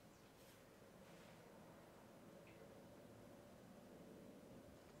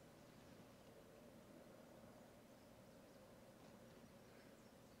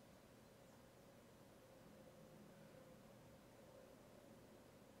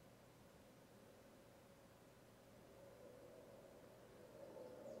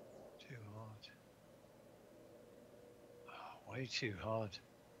 Too hard. Oh, way too hard.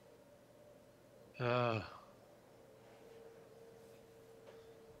 Yeah,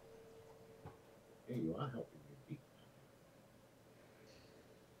 you are helping me.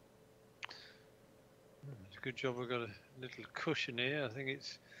 It's a good job we've got a little cushion here. I think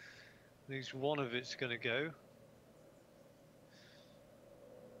at least one of it's going to go.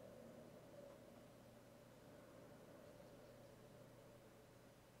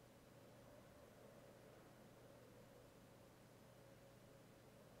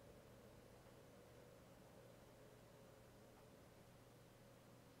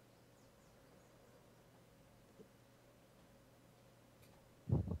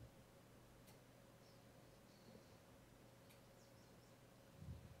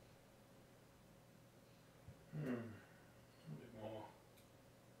 A bit more.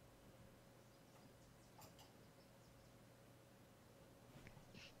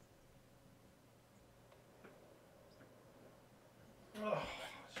 Oh,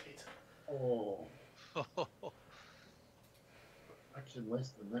 shit. Oh, actually less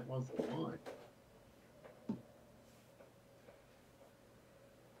than that was the line.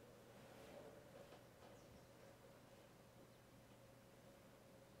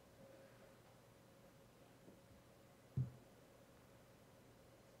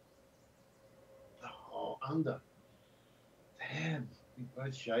 Oh, under. Damn, we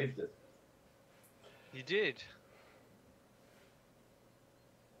both shaved it. You did.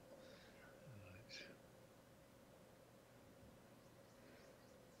 Right.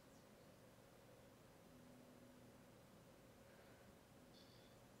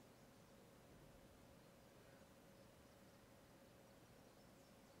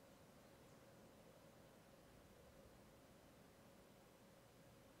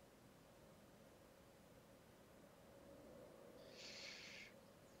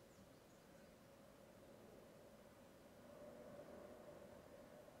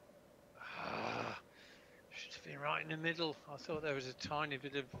 Should have been right in the middle. I thought there was a tiny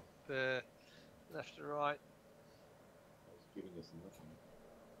bit of left to right. That was giving us nothing.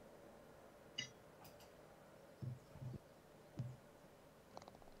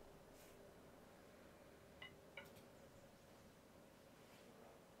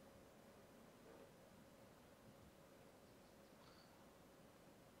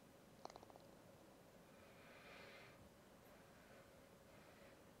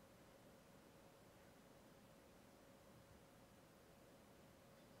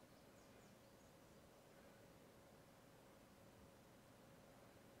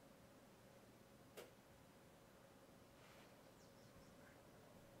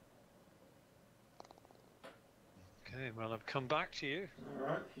 Okay, well, I've come back to you.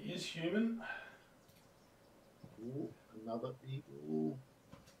 Alright, he is human. Ooh, another eagle.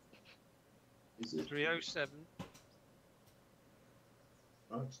 Is it 307.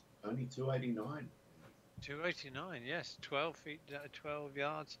 Oh, it's only 289. 289, yes. 12 feet, 12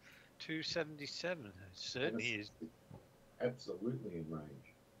 yards, 277. It certainly is. It's absolutely in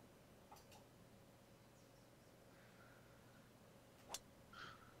range.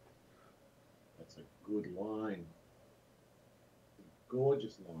 That's a good line. A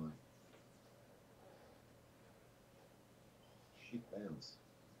gorgeous line. Shit bounce.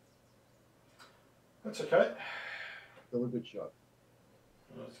 That's okay. Still a good shot.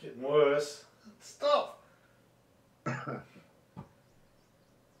 Oh, it's getting worse. Stop!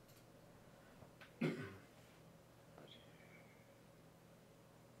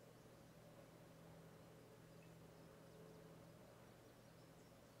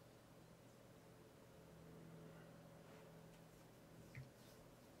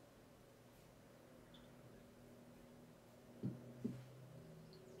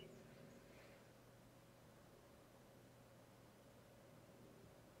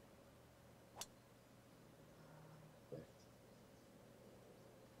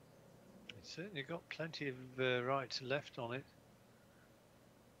 It's certainly got plenty of right to left on it.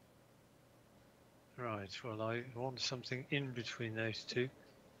 Right, well, I want something in between those two.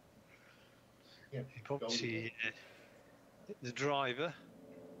 Yeah, Obviously, the driver.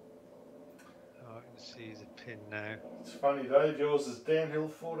 Oh, I can see the pin now. It's funny, Dave. Yours is downhill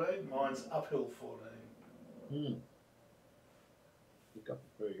 14, mine's uphill 14. Look up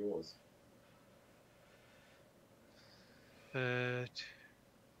for yours.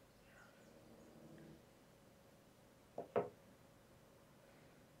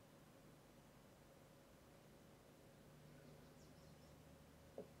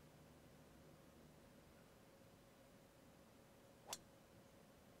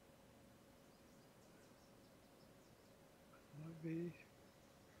 Maybe.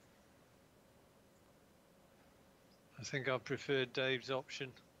 I think I prefer Dave's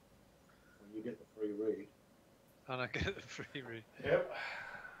option. When you get the free read. And I get the free read. Yep.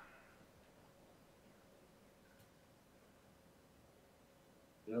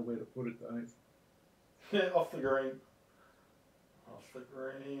 You know where to put it, Dave? Yeah, off the green. Off the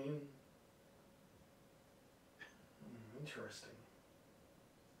green. Interesting.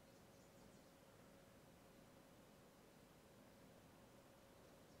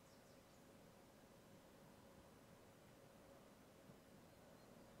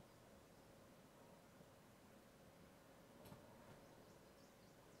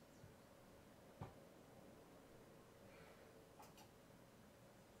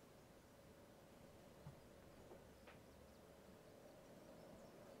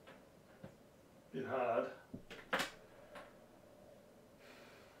 Bit hard.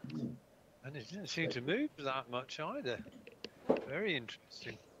 And it didn't seem to move that much either. Very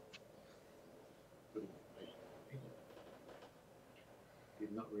interesting. Good information.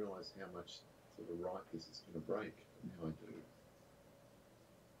 Did not realise how much to the right this is going to break. Now I do.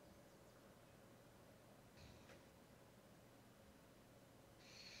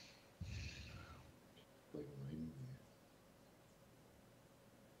 Leave it laying there.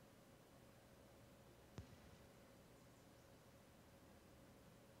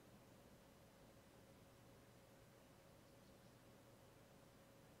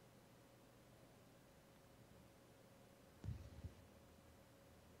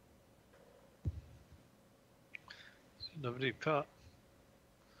 Lovely putt.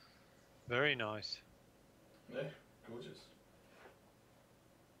 Very nice. Yeah, gorgeous.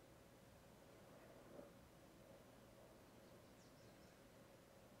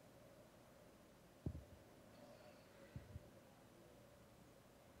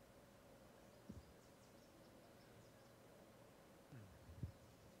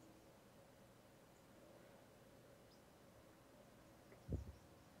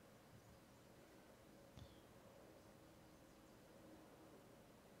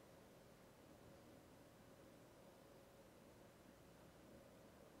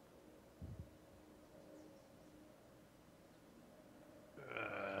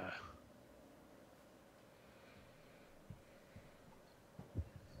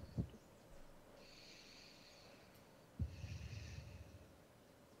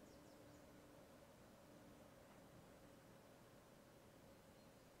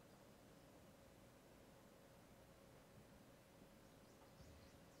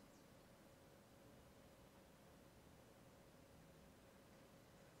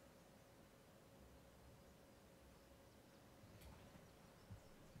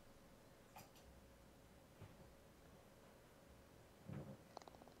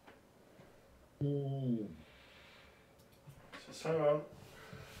 Just hang on.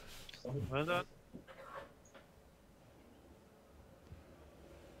 Well done.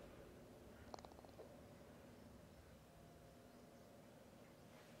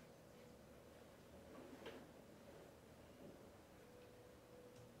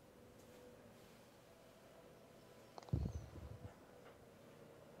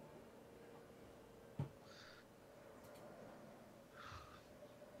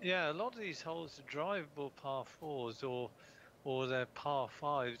 Yeah, a lot of these holes are drivable par fours or they're par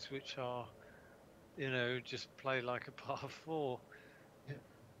fives, which are, you know, just play like a par four. Yeah.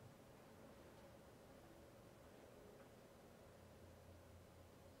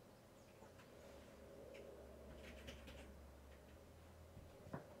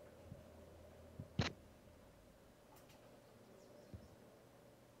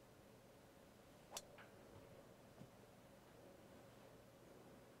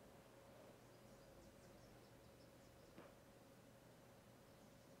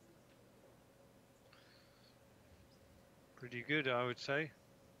 Pretty good, I would say.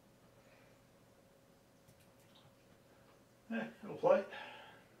 Yeah, it'll play.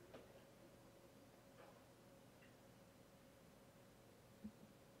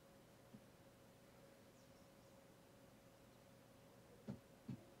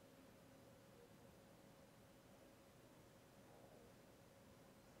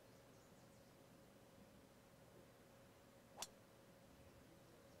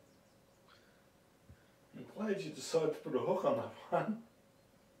 I'm glad you decided to put a hook on that one.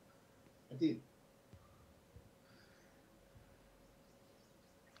 I did.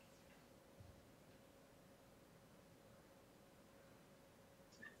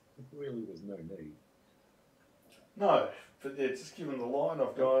 There really was no need. No, but yeah, just given the line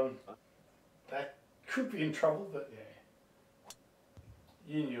I've gone, that could be in trouble, but yeah.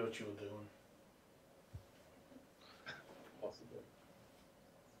 You knew what you were doing. Possibly.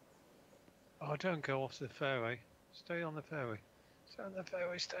 Oh, don't go off the fairway. Stay on the fairway. Stay on the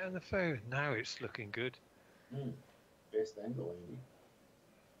fairway, stay on the fairway. Now it's looking good. Best angle,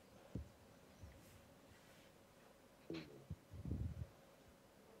 Andy.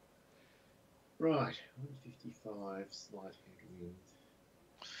 Right, 155, slight headwind.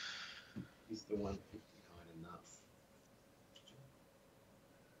 Is the 159 enough?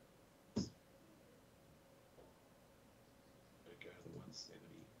 Go to the 170.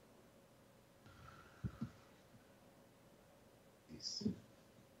 This.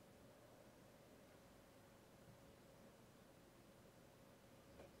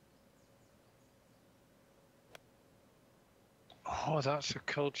 Oh, that's a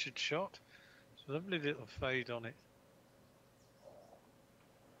cultured shot. It's a lovely little fade on it.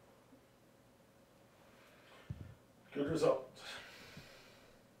 Good result.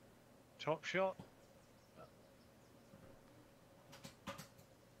 Top shot.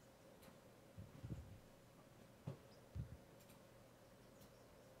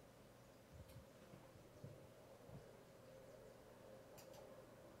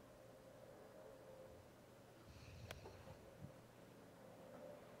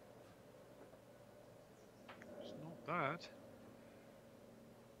 It's not bad.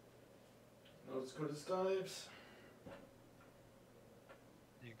 Not as good as Dave's.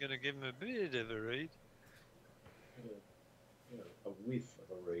 You're going to give him a bit of a read. A whiff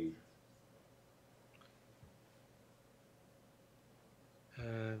of a read.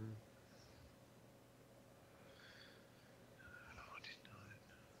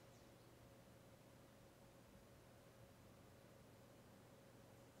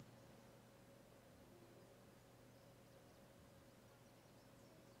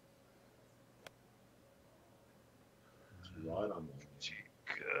 right on there.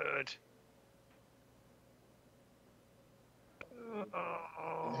 Good. And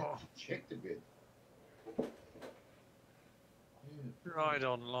Oh, that checked a bit. Yeah, right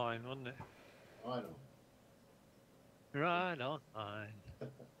on line, wasn't it? right on. Right on line.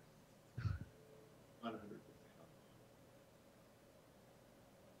 100%.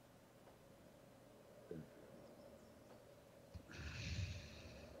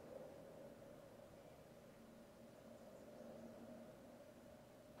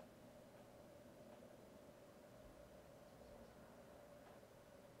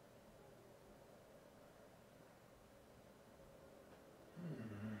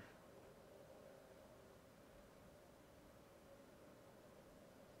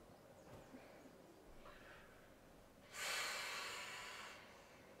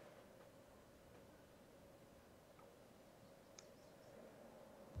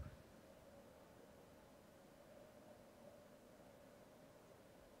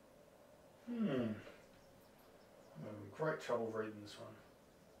 I'm having great trouble reading this one.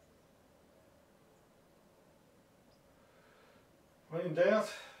 When in doubt,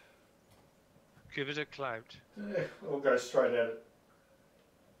 Give it a clout. yeah, we'll go straight at it.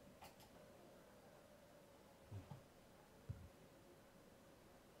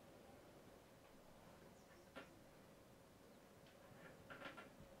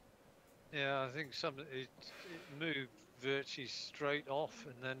 Yeah, I think it moved virtually straight off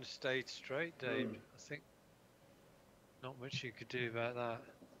and then stayed straight, Dave. I think not much you could do about that.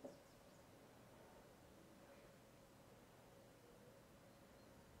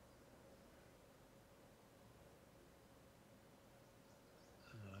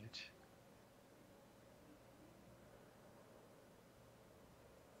 Right.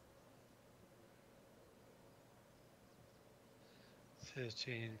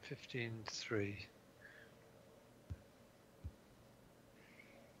 $13, 15, 3.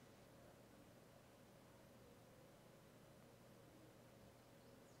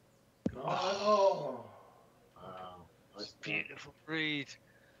 Oh. Wow. Nice one. Beautiful read.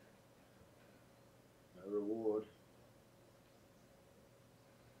 No reward.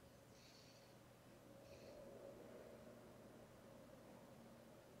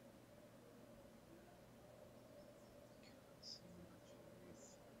 Can't see much of this.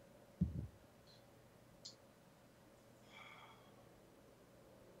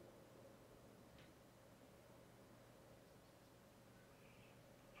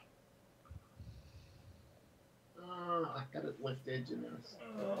 Ah, I got it left edge in there.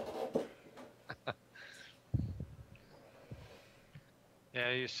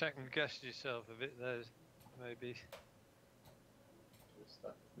 Yeah, you second guessed yourself a bit there, maybe.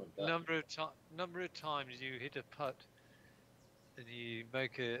 Stuck with my gut. Number of times you hit a putt and you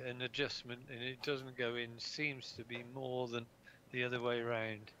make an adjustment and it doesn't go in seems to be more than the other way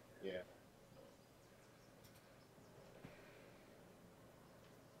around. Yeah.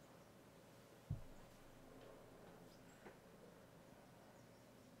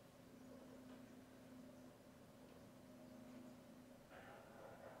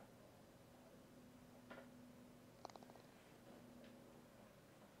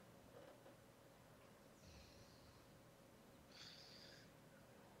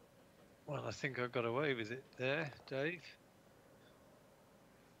 Well, I think I got away with it there, Dave.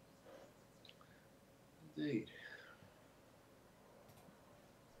 Indeed.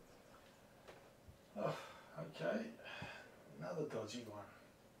 Oh, okay. Another dodgy one.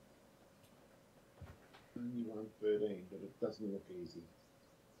 Only 113, but it doesn't look easy.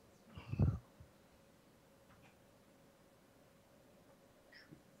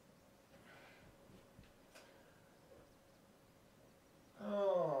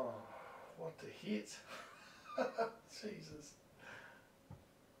 Oh, what the hit. Jesus.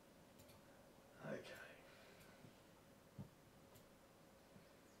 Okay.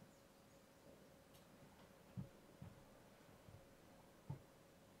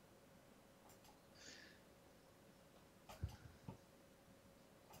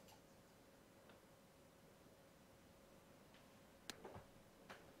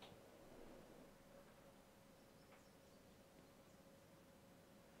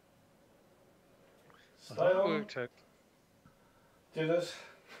 Stay Well, that on. worked out. Did it?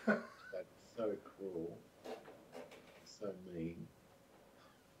 That's so cruel. So mean.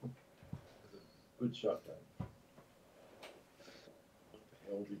 It was a good shot, though. What the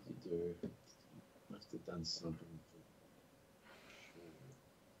hell did you do? You must have done something for sure.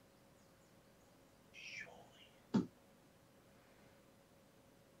 Surely.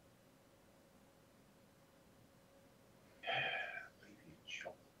 Maybe a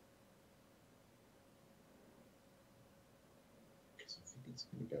chop. It's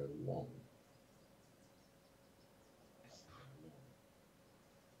going to go long. Long.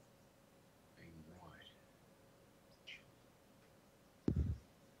 Being right.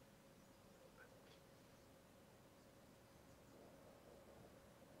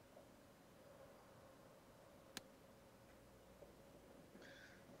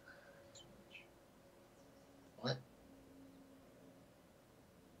 Right.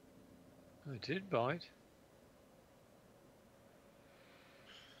 I did bite.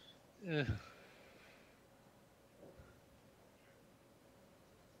 Yeah.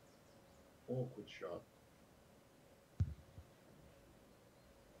 Awkward shot.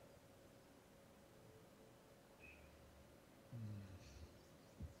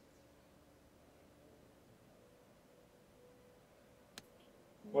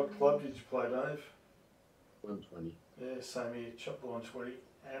 What club did you play, Dave? 120. Yeah, same here. Chopped the 120,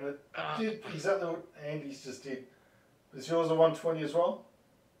 and it did exactly what Andy's just did. Was yours a 120 as well?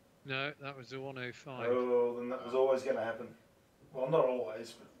 No, that was the 105. Oh, then that was always going to happen. Well, not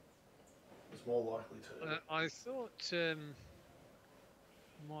always, but it was more likely to. I thought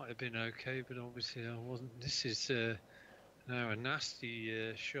might have been okay, but obviously I wasn't. This is now a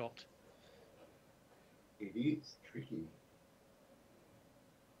nasty shot. It is tricky.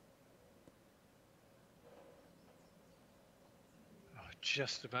 I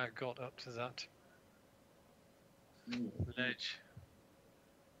just about got up to that ledge.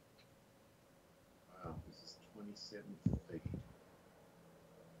 Wow, this is 27 feet.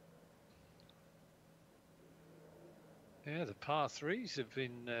 Yeah, the par threes have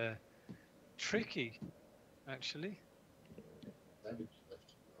been tricky, actually. Savage left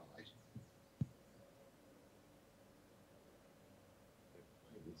to right.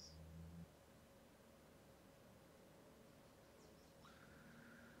 Play this.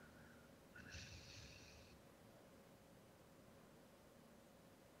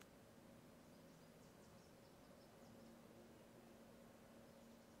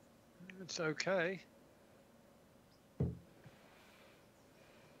 It's okay.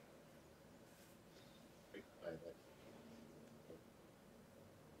 Big play that.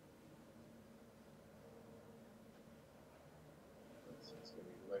 So it's going to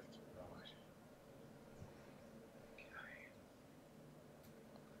be left to right.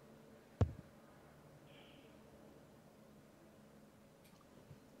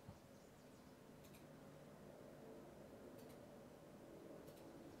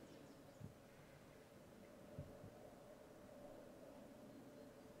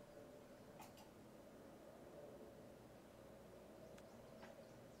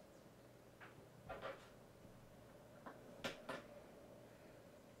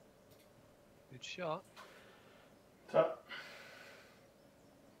 Good shot. Tut.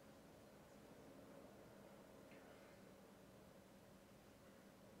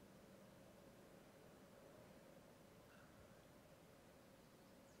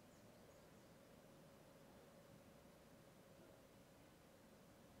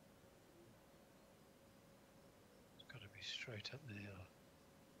 It's got to be straight up the hill.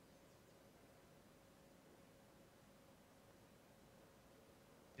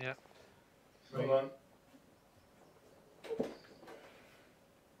 Yeah. Well done.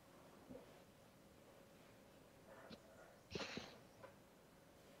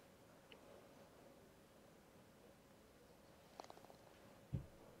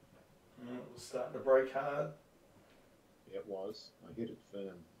 It was starting to break hard. Yeah, it was. I hit it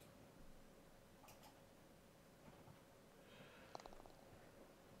firm.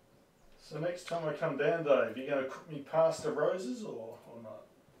 So next time I come down, Dave, you going to cook me pasta roses or not?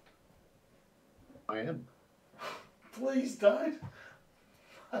 I am. Please don't.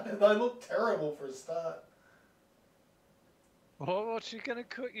 They look terrible for a start. What's she going to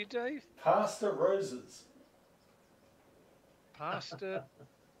cook you, Dave? Pasta roses. Pasta?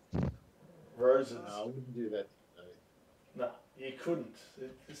 Roses. No, I wouldn't do that today. No, you couldn't.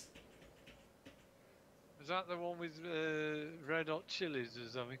 It just... Is that the one with red hot chilies or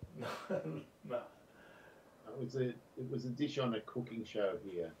something? No. It was a dish on a cooking show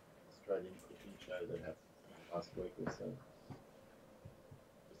here, Australian cooking show that happened last week or so.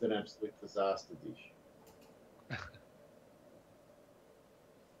 It was an absolute disaster dish.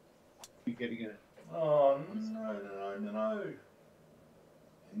 You're getting a Oh, no.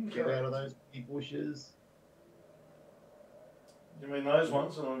 get out of those big bushes. You mean those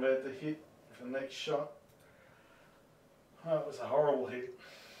ones that I'm about to hit for the next shot? Oh, it was a horrible hit.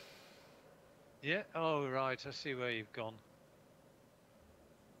 Yeah. Oh, right. I see where you've gone.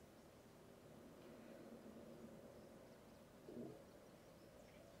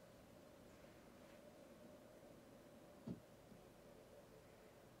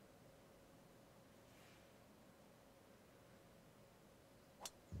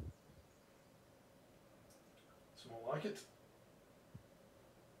 more like it.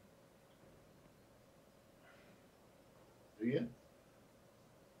 Do you?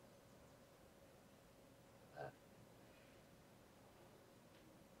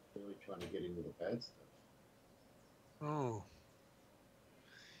 Really trying to get into the bad stuff. Oh.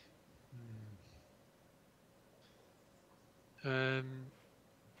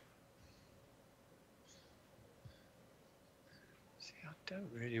 See, I don't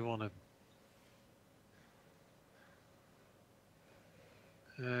really want to.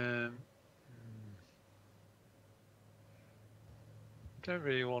 Don't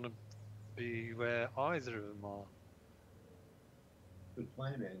really want to be where either of them are. Good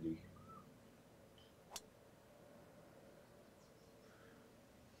plan, Andy.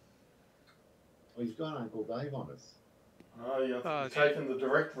 Oh, he's got Uncle Dave on us. Oh, you've taken the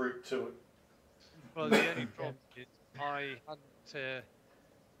direct route to it. Well, the only problem is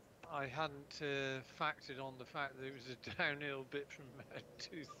I hadn't factored on the fact that it was a downhill bit from about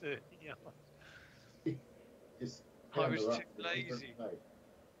 230 yards. Just I was pound her too up with lazy. different bait.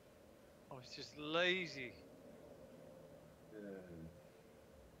 I was just lazy.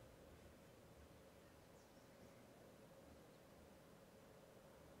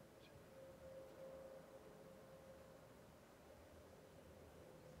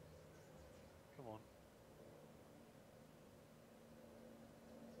 Come on.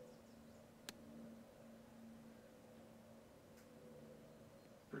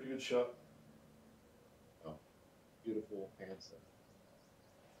 Pretty good shot. Oh, beautiful answer.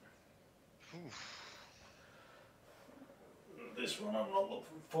 This one I'm not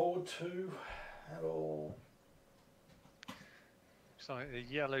looking forward to at all. Looks like a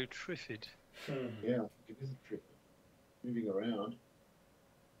yellow triffid. Yeah, it is a trick. Moving around.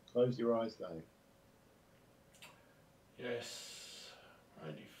 Close your eyes, Dave. Yes,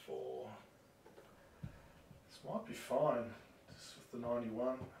 84. This might be fine, just with the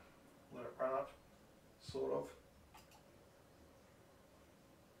 91. Let it run up, sort of.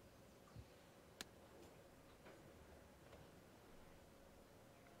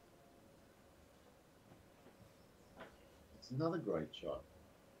 It's another great shot.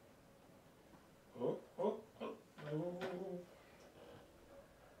 Oh.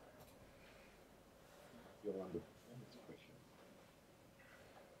 You're under performance pressure.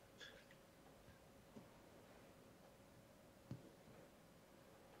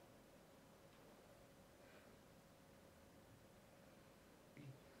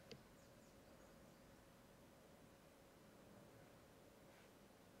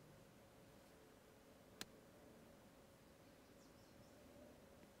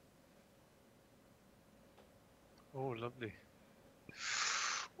 Oh, lovely.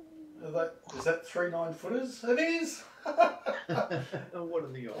 Is that 3 9-footers? It is! What are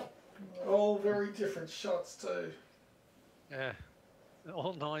the odds? All very different shots too. Yeah.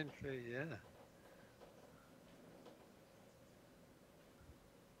 All 9 feet, yeah.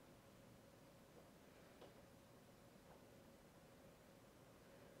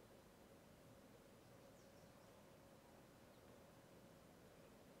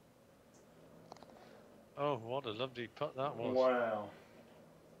 Oh, what a lovely putt that was. Wow.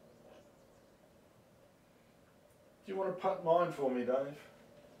 Do you want to putt mine for me, Dave?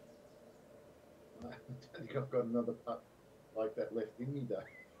 I don't think I've got another putt like that left in me, Dave.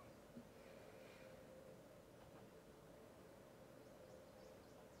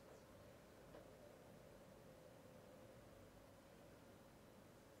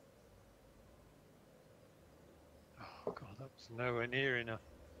 Oh, God, that was nowhere near enough.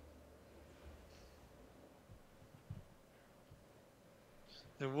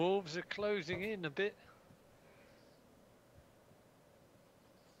 The Wolves are closing in a bit.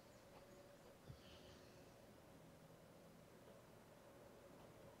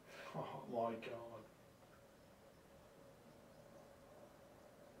 Oh my God.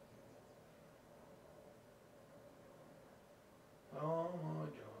 Oh my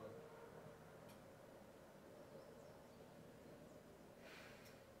God.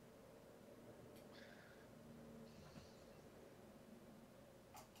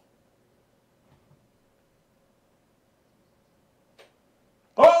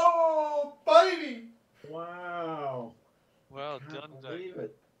 Oh, baby! Wow. Well Can't done, believe Dave.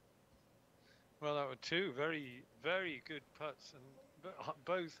 it. Well, that were two very, very good putts, and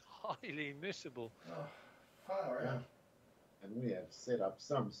both highly missable. Oh, far out. And we have set up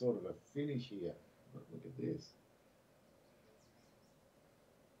some sort of a finish here. Look at this.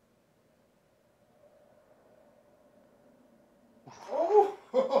 Oh!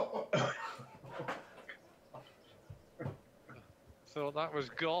 Thought that was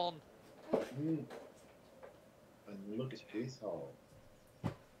gone. And look at this hole.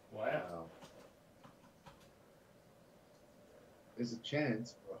 Wow. Wow. There's a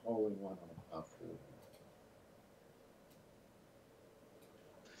chance for a hole in one on a par 4.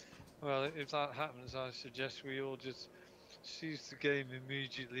 Well, if that happens, I suggest we all just cease the game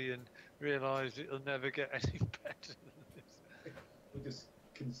immediately and realise it'll never get any better than this. We'll just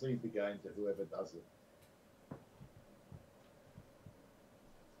concede the game to whoever does it.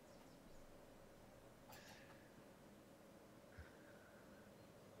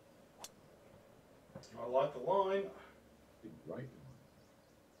 I like the line. Big great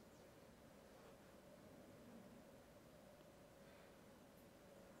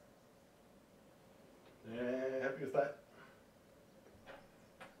Yeah, happy with that.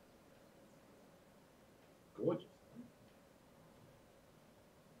 Gorgeous.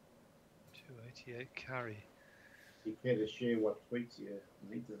 288 carry. Do you care to share what tweaks you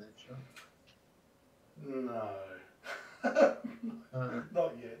made to that shot? No.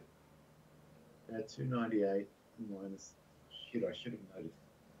 Not yet. 298 minus. Shit, I should have noticed.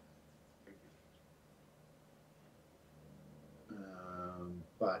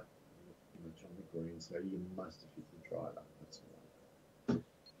 But you're much on the green, so you must have hit the driver. That's all right.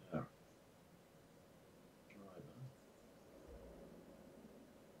 All right. Driver.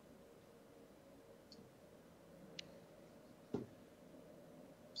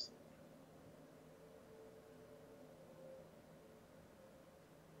 Shit.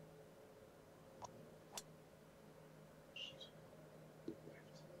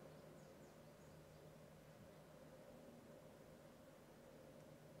 Left.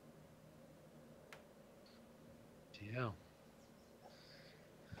 Yeah.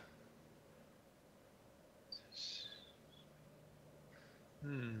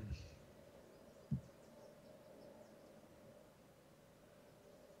 Hmm.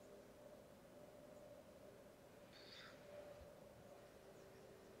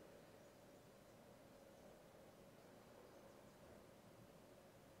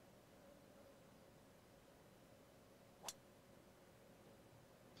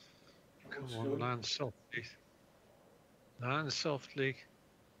 Come Looks on, good. land softly. Land softly.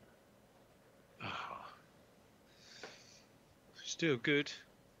 Ah. Still good.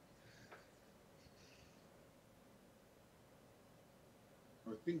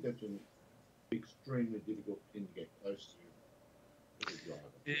 I think that's an extremely difficult pin to get close to with a driver.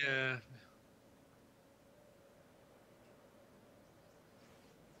 Yeah.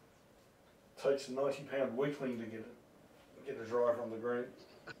 Takes a 90-pound weakling to get a driver on the green.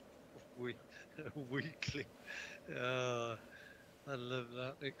 Weakling. I love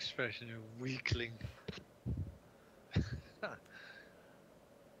that expression, a weakling.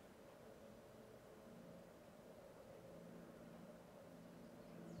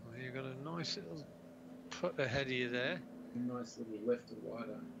 Well, you've got a nice little put ahead of you there. Nice little left to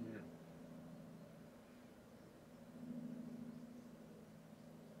wider. Yeah.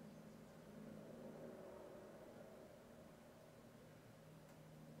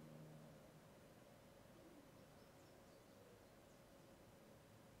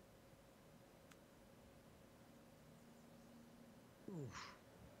 Oof.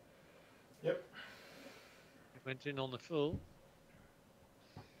 Yep. It went in on the full.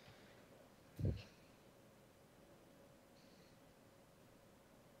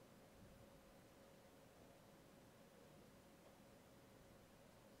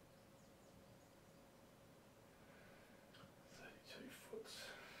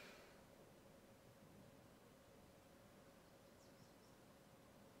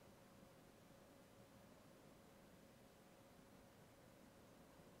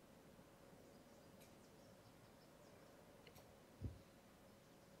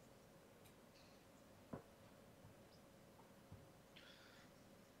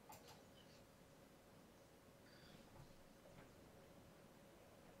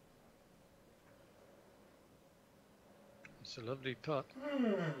 It's a lovely putt.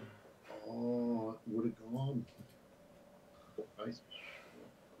 Oh, it would have gone. Nice.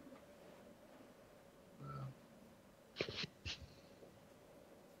 Wow. I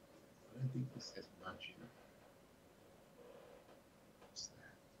don't think this has much in it. What's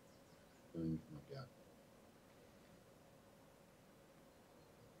that? Going with my gut.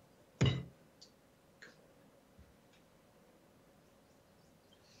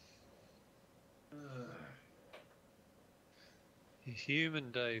 You're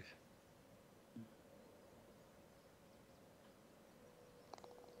human, Dave.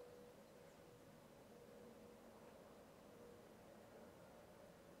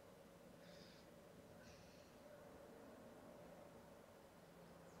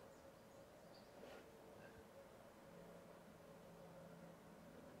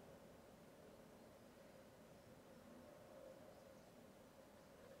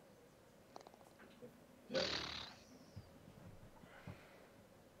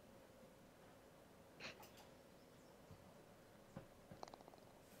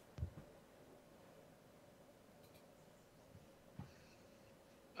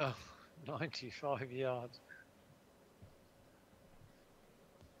 Oh, 95 yards.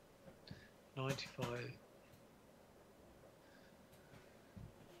 95. This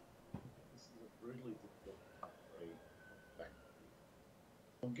is a brutally difficult par three. Back.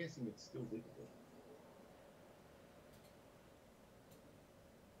 I'm guessing it's still difficult.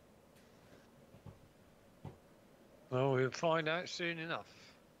 Well, we'll find out soon enough.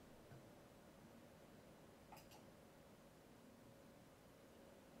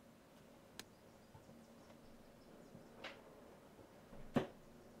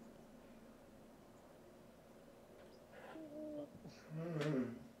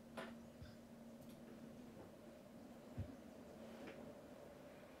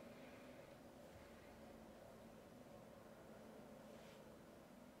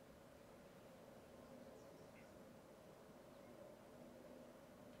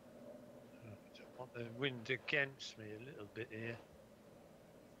 I want the wind against me a little bit here.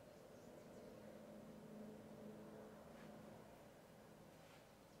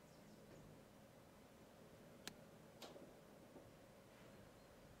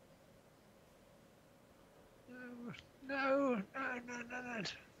 No.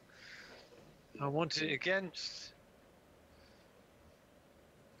 I want it against.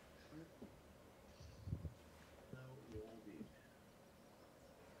 No, we all did.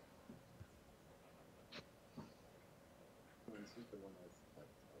 Let's hit the one that's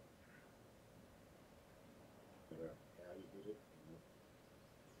like, how you did it.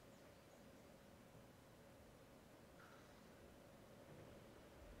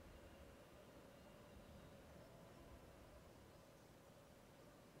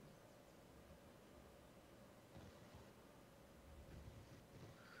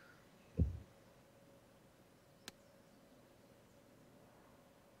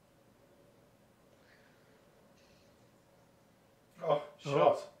 Oh,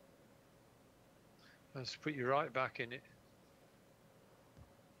 shot. Let's put you right back in it.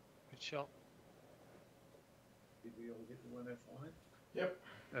 Good shot. Did we all get the 105? Yep.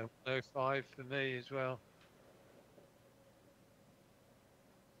 105 for me as well.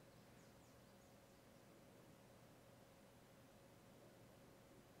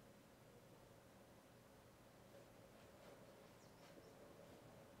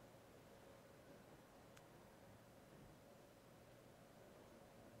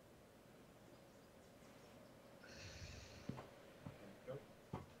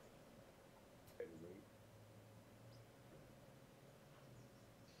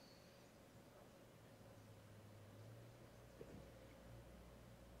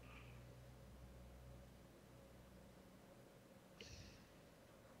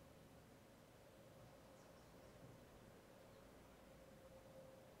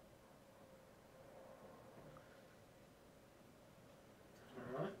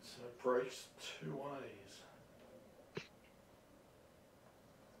 Alright, so brace 2 180s.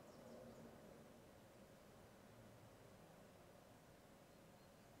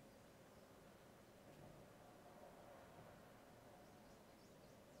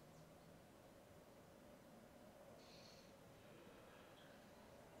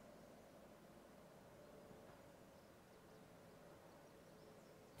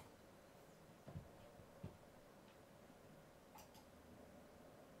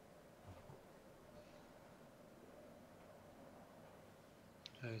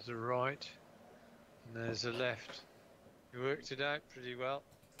 There's the right, and there's the left. You worked it out pretty well.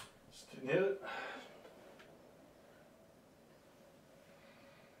 Just didn't hit it.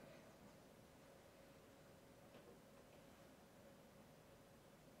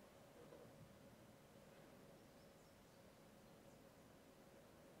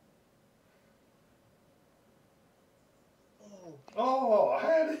 Oh,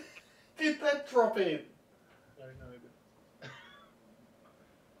 how did that drop in? I don't know,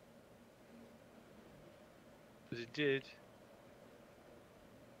 But it did.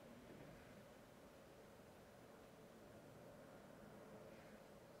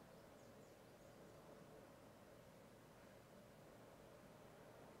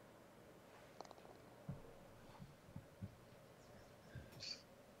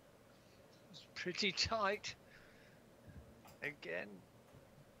 It's pretty tight. Again.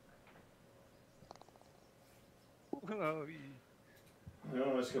 Oh, I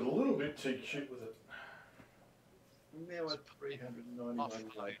almost got a little bit too cute with it. Now at 399 Off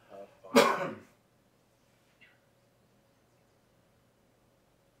yards play. par 5.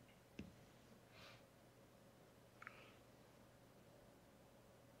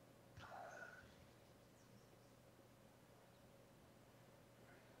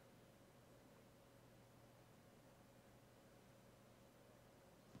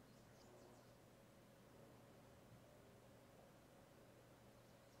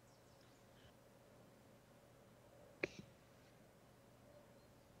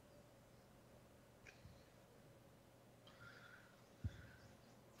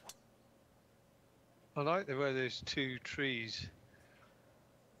 I like the way those two trees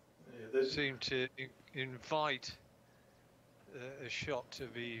Yeah, seem to invite a shot to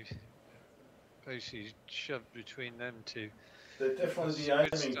be basically shoved between them two. they're definitely That's the a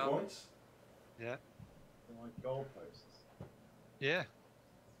good aiming start. points. Yeah, They're like goalposts. yeah.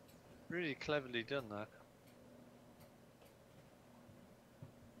 Really cleverly done that.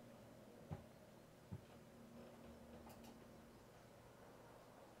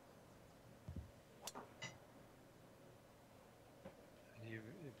 And you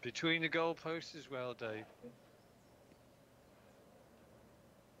between the goalposts as well, Dave.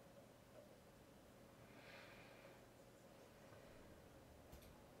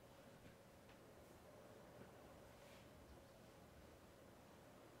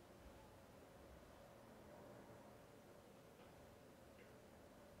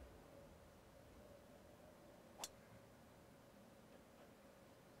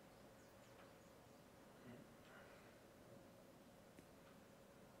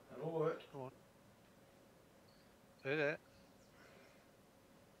 That'll work. Come on. Stay there.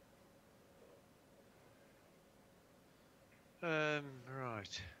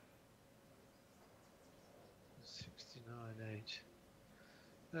 Right. 69.8.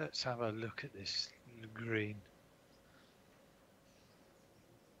 Let's have a look at this green.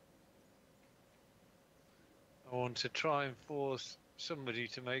 I want to try and force somebody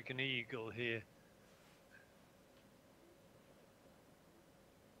to make an eagle here.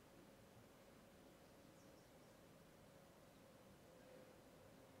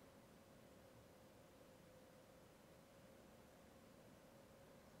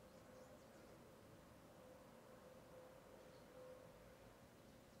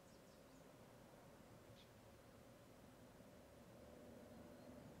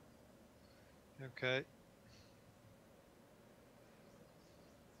 Okay.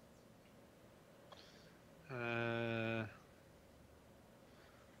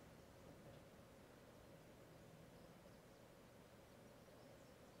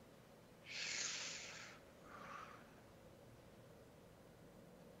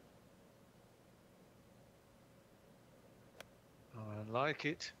 I like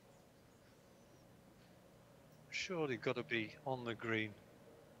it. Surely got to be on the green.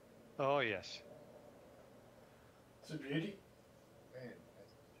 Oh yes. It's a beauty. Fantastic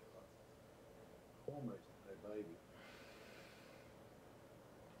shot. Almost no baby.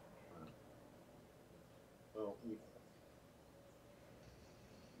 Well,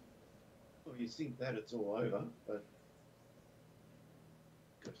 you think that it's all over, but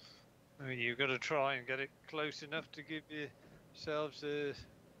I mean, you've got to try and get it close enough to give yourselves a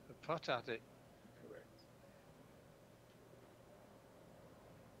putt at it. correct.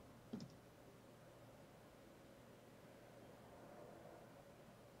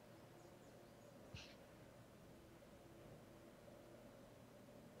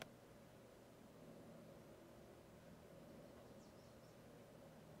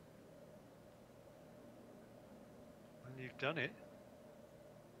 And you've done it.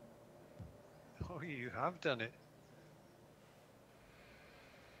 Oh, you have done it.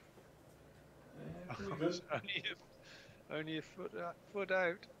 Yeah, pretty good. It's only a foot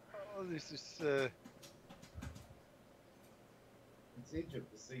out. Oh, this is. It's edge of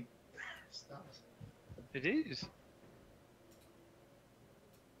the seat start. It is.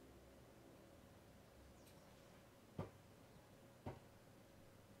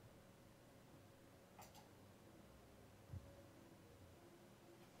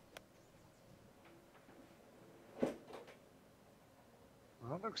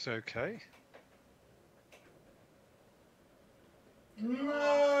 That looks okay.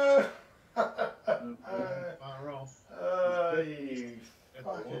 No! Far off. You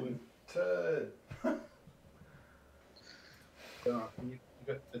fucking turd.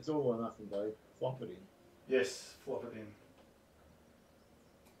 It's all or nothing, Dave. Flop it in. Yes, flop it in.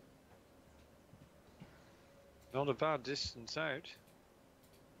 Not a bad distance out.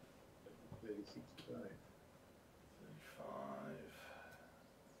 36 today. 35.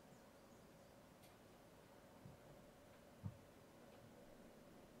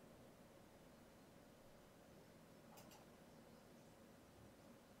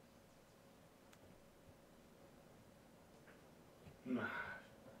 Nah.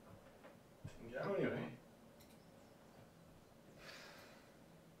 Didn't go anywhere.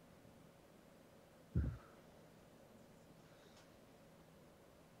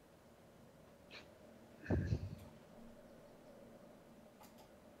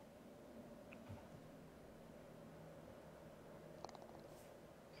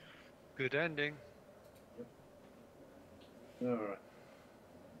 Good ending. All right.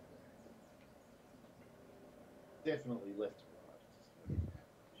 definitely left to right.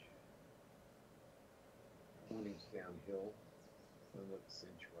 Warnings downhill, and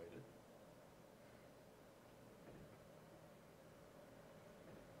accentuated.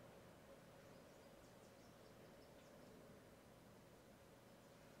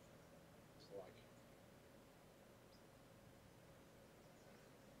 It's like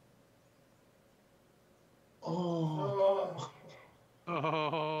Oh.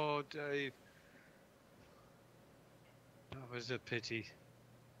 Oh, Dave. That was a pity.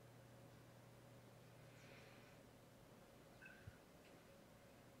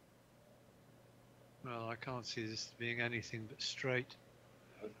 Well, I can't see this being anything but straight.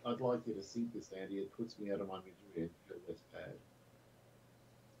 I'd like you to sink this, Andy. It puts me out of my misery and feel less bad.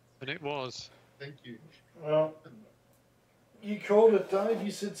 And it was. Thank you. Well, you called it, Dave.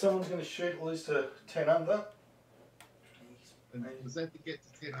 You said someone's going to shoot at least a 10 under. And was that to get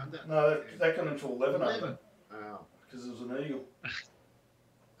to 10 under? No, that got him to 11 under. 11. Wow. Because it was an eagle.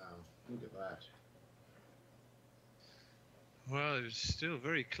 Oh, look at that. Well, it was still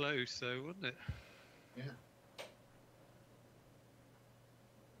very close, though, wasn't it? Yeah.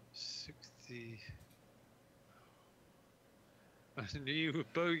 60. And you were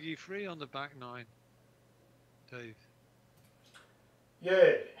bogey free on the back nine, Dave.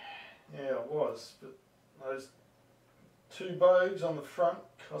 Yeah, I was. But those 2 bogeys on the front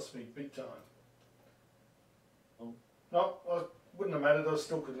cost me big time. Oh. No, I wouldn't have mattered. I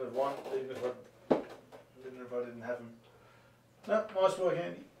still couldn't have won, even if I didn't have them. No, nice work,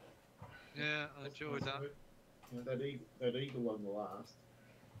 Andy. Yeah, I enjoyed that. Yeah, that eagle on the last.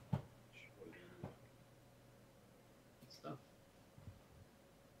 Good stuff.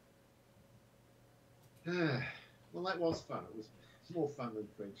 Well, that was fun. It was more fun than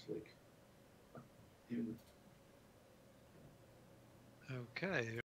French League. Okay.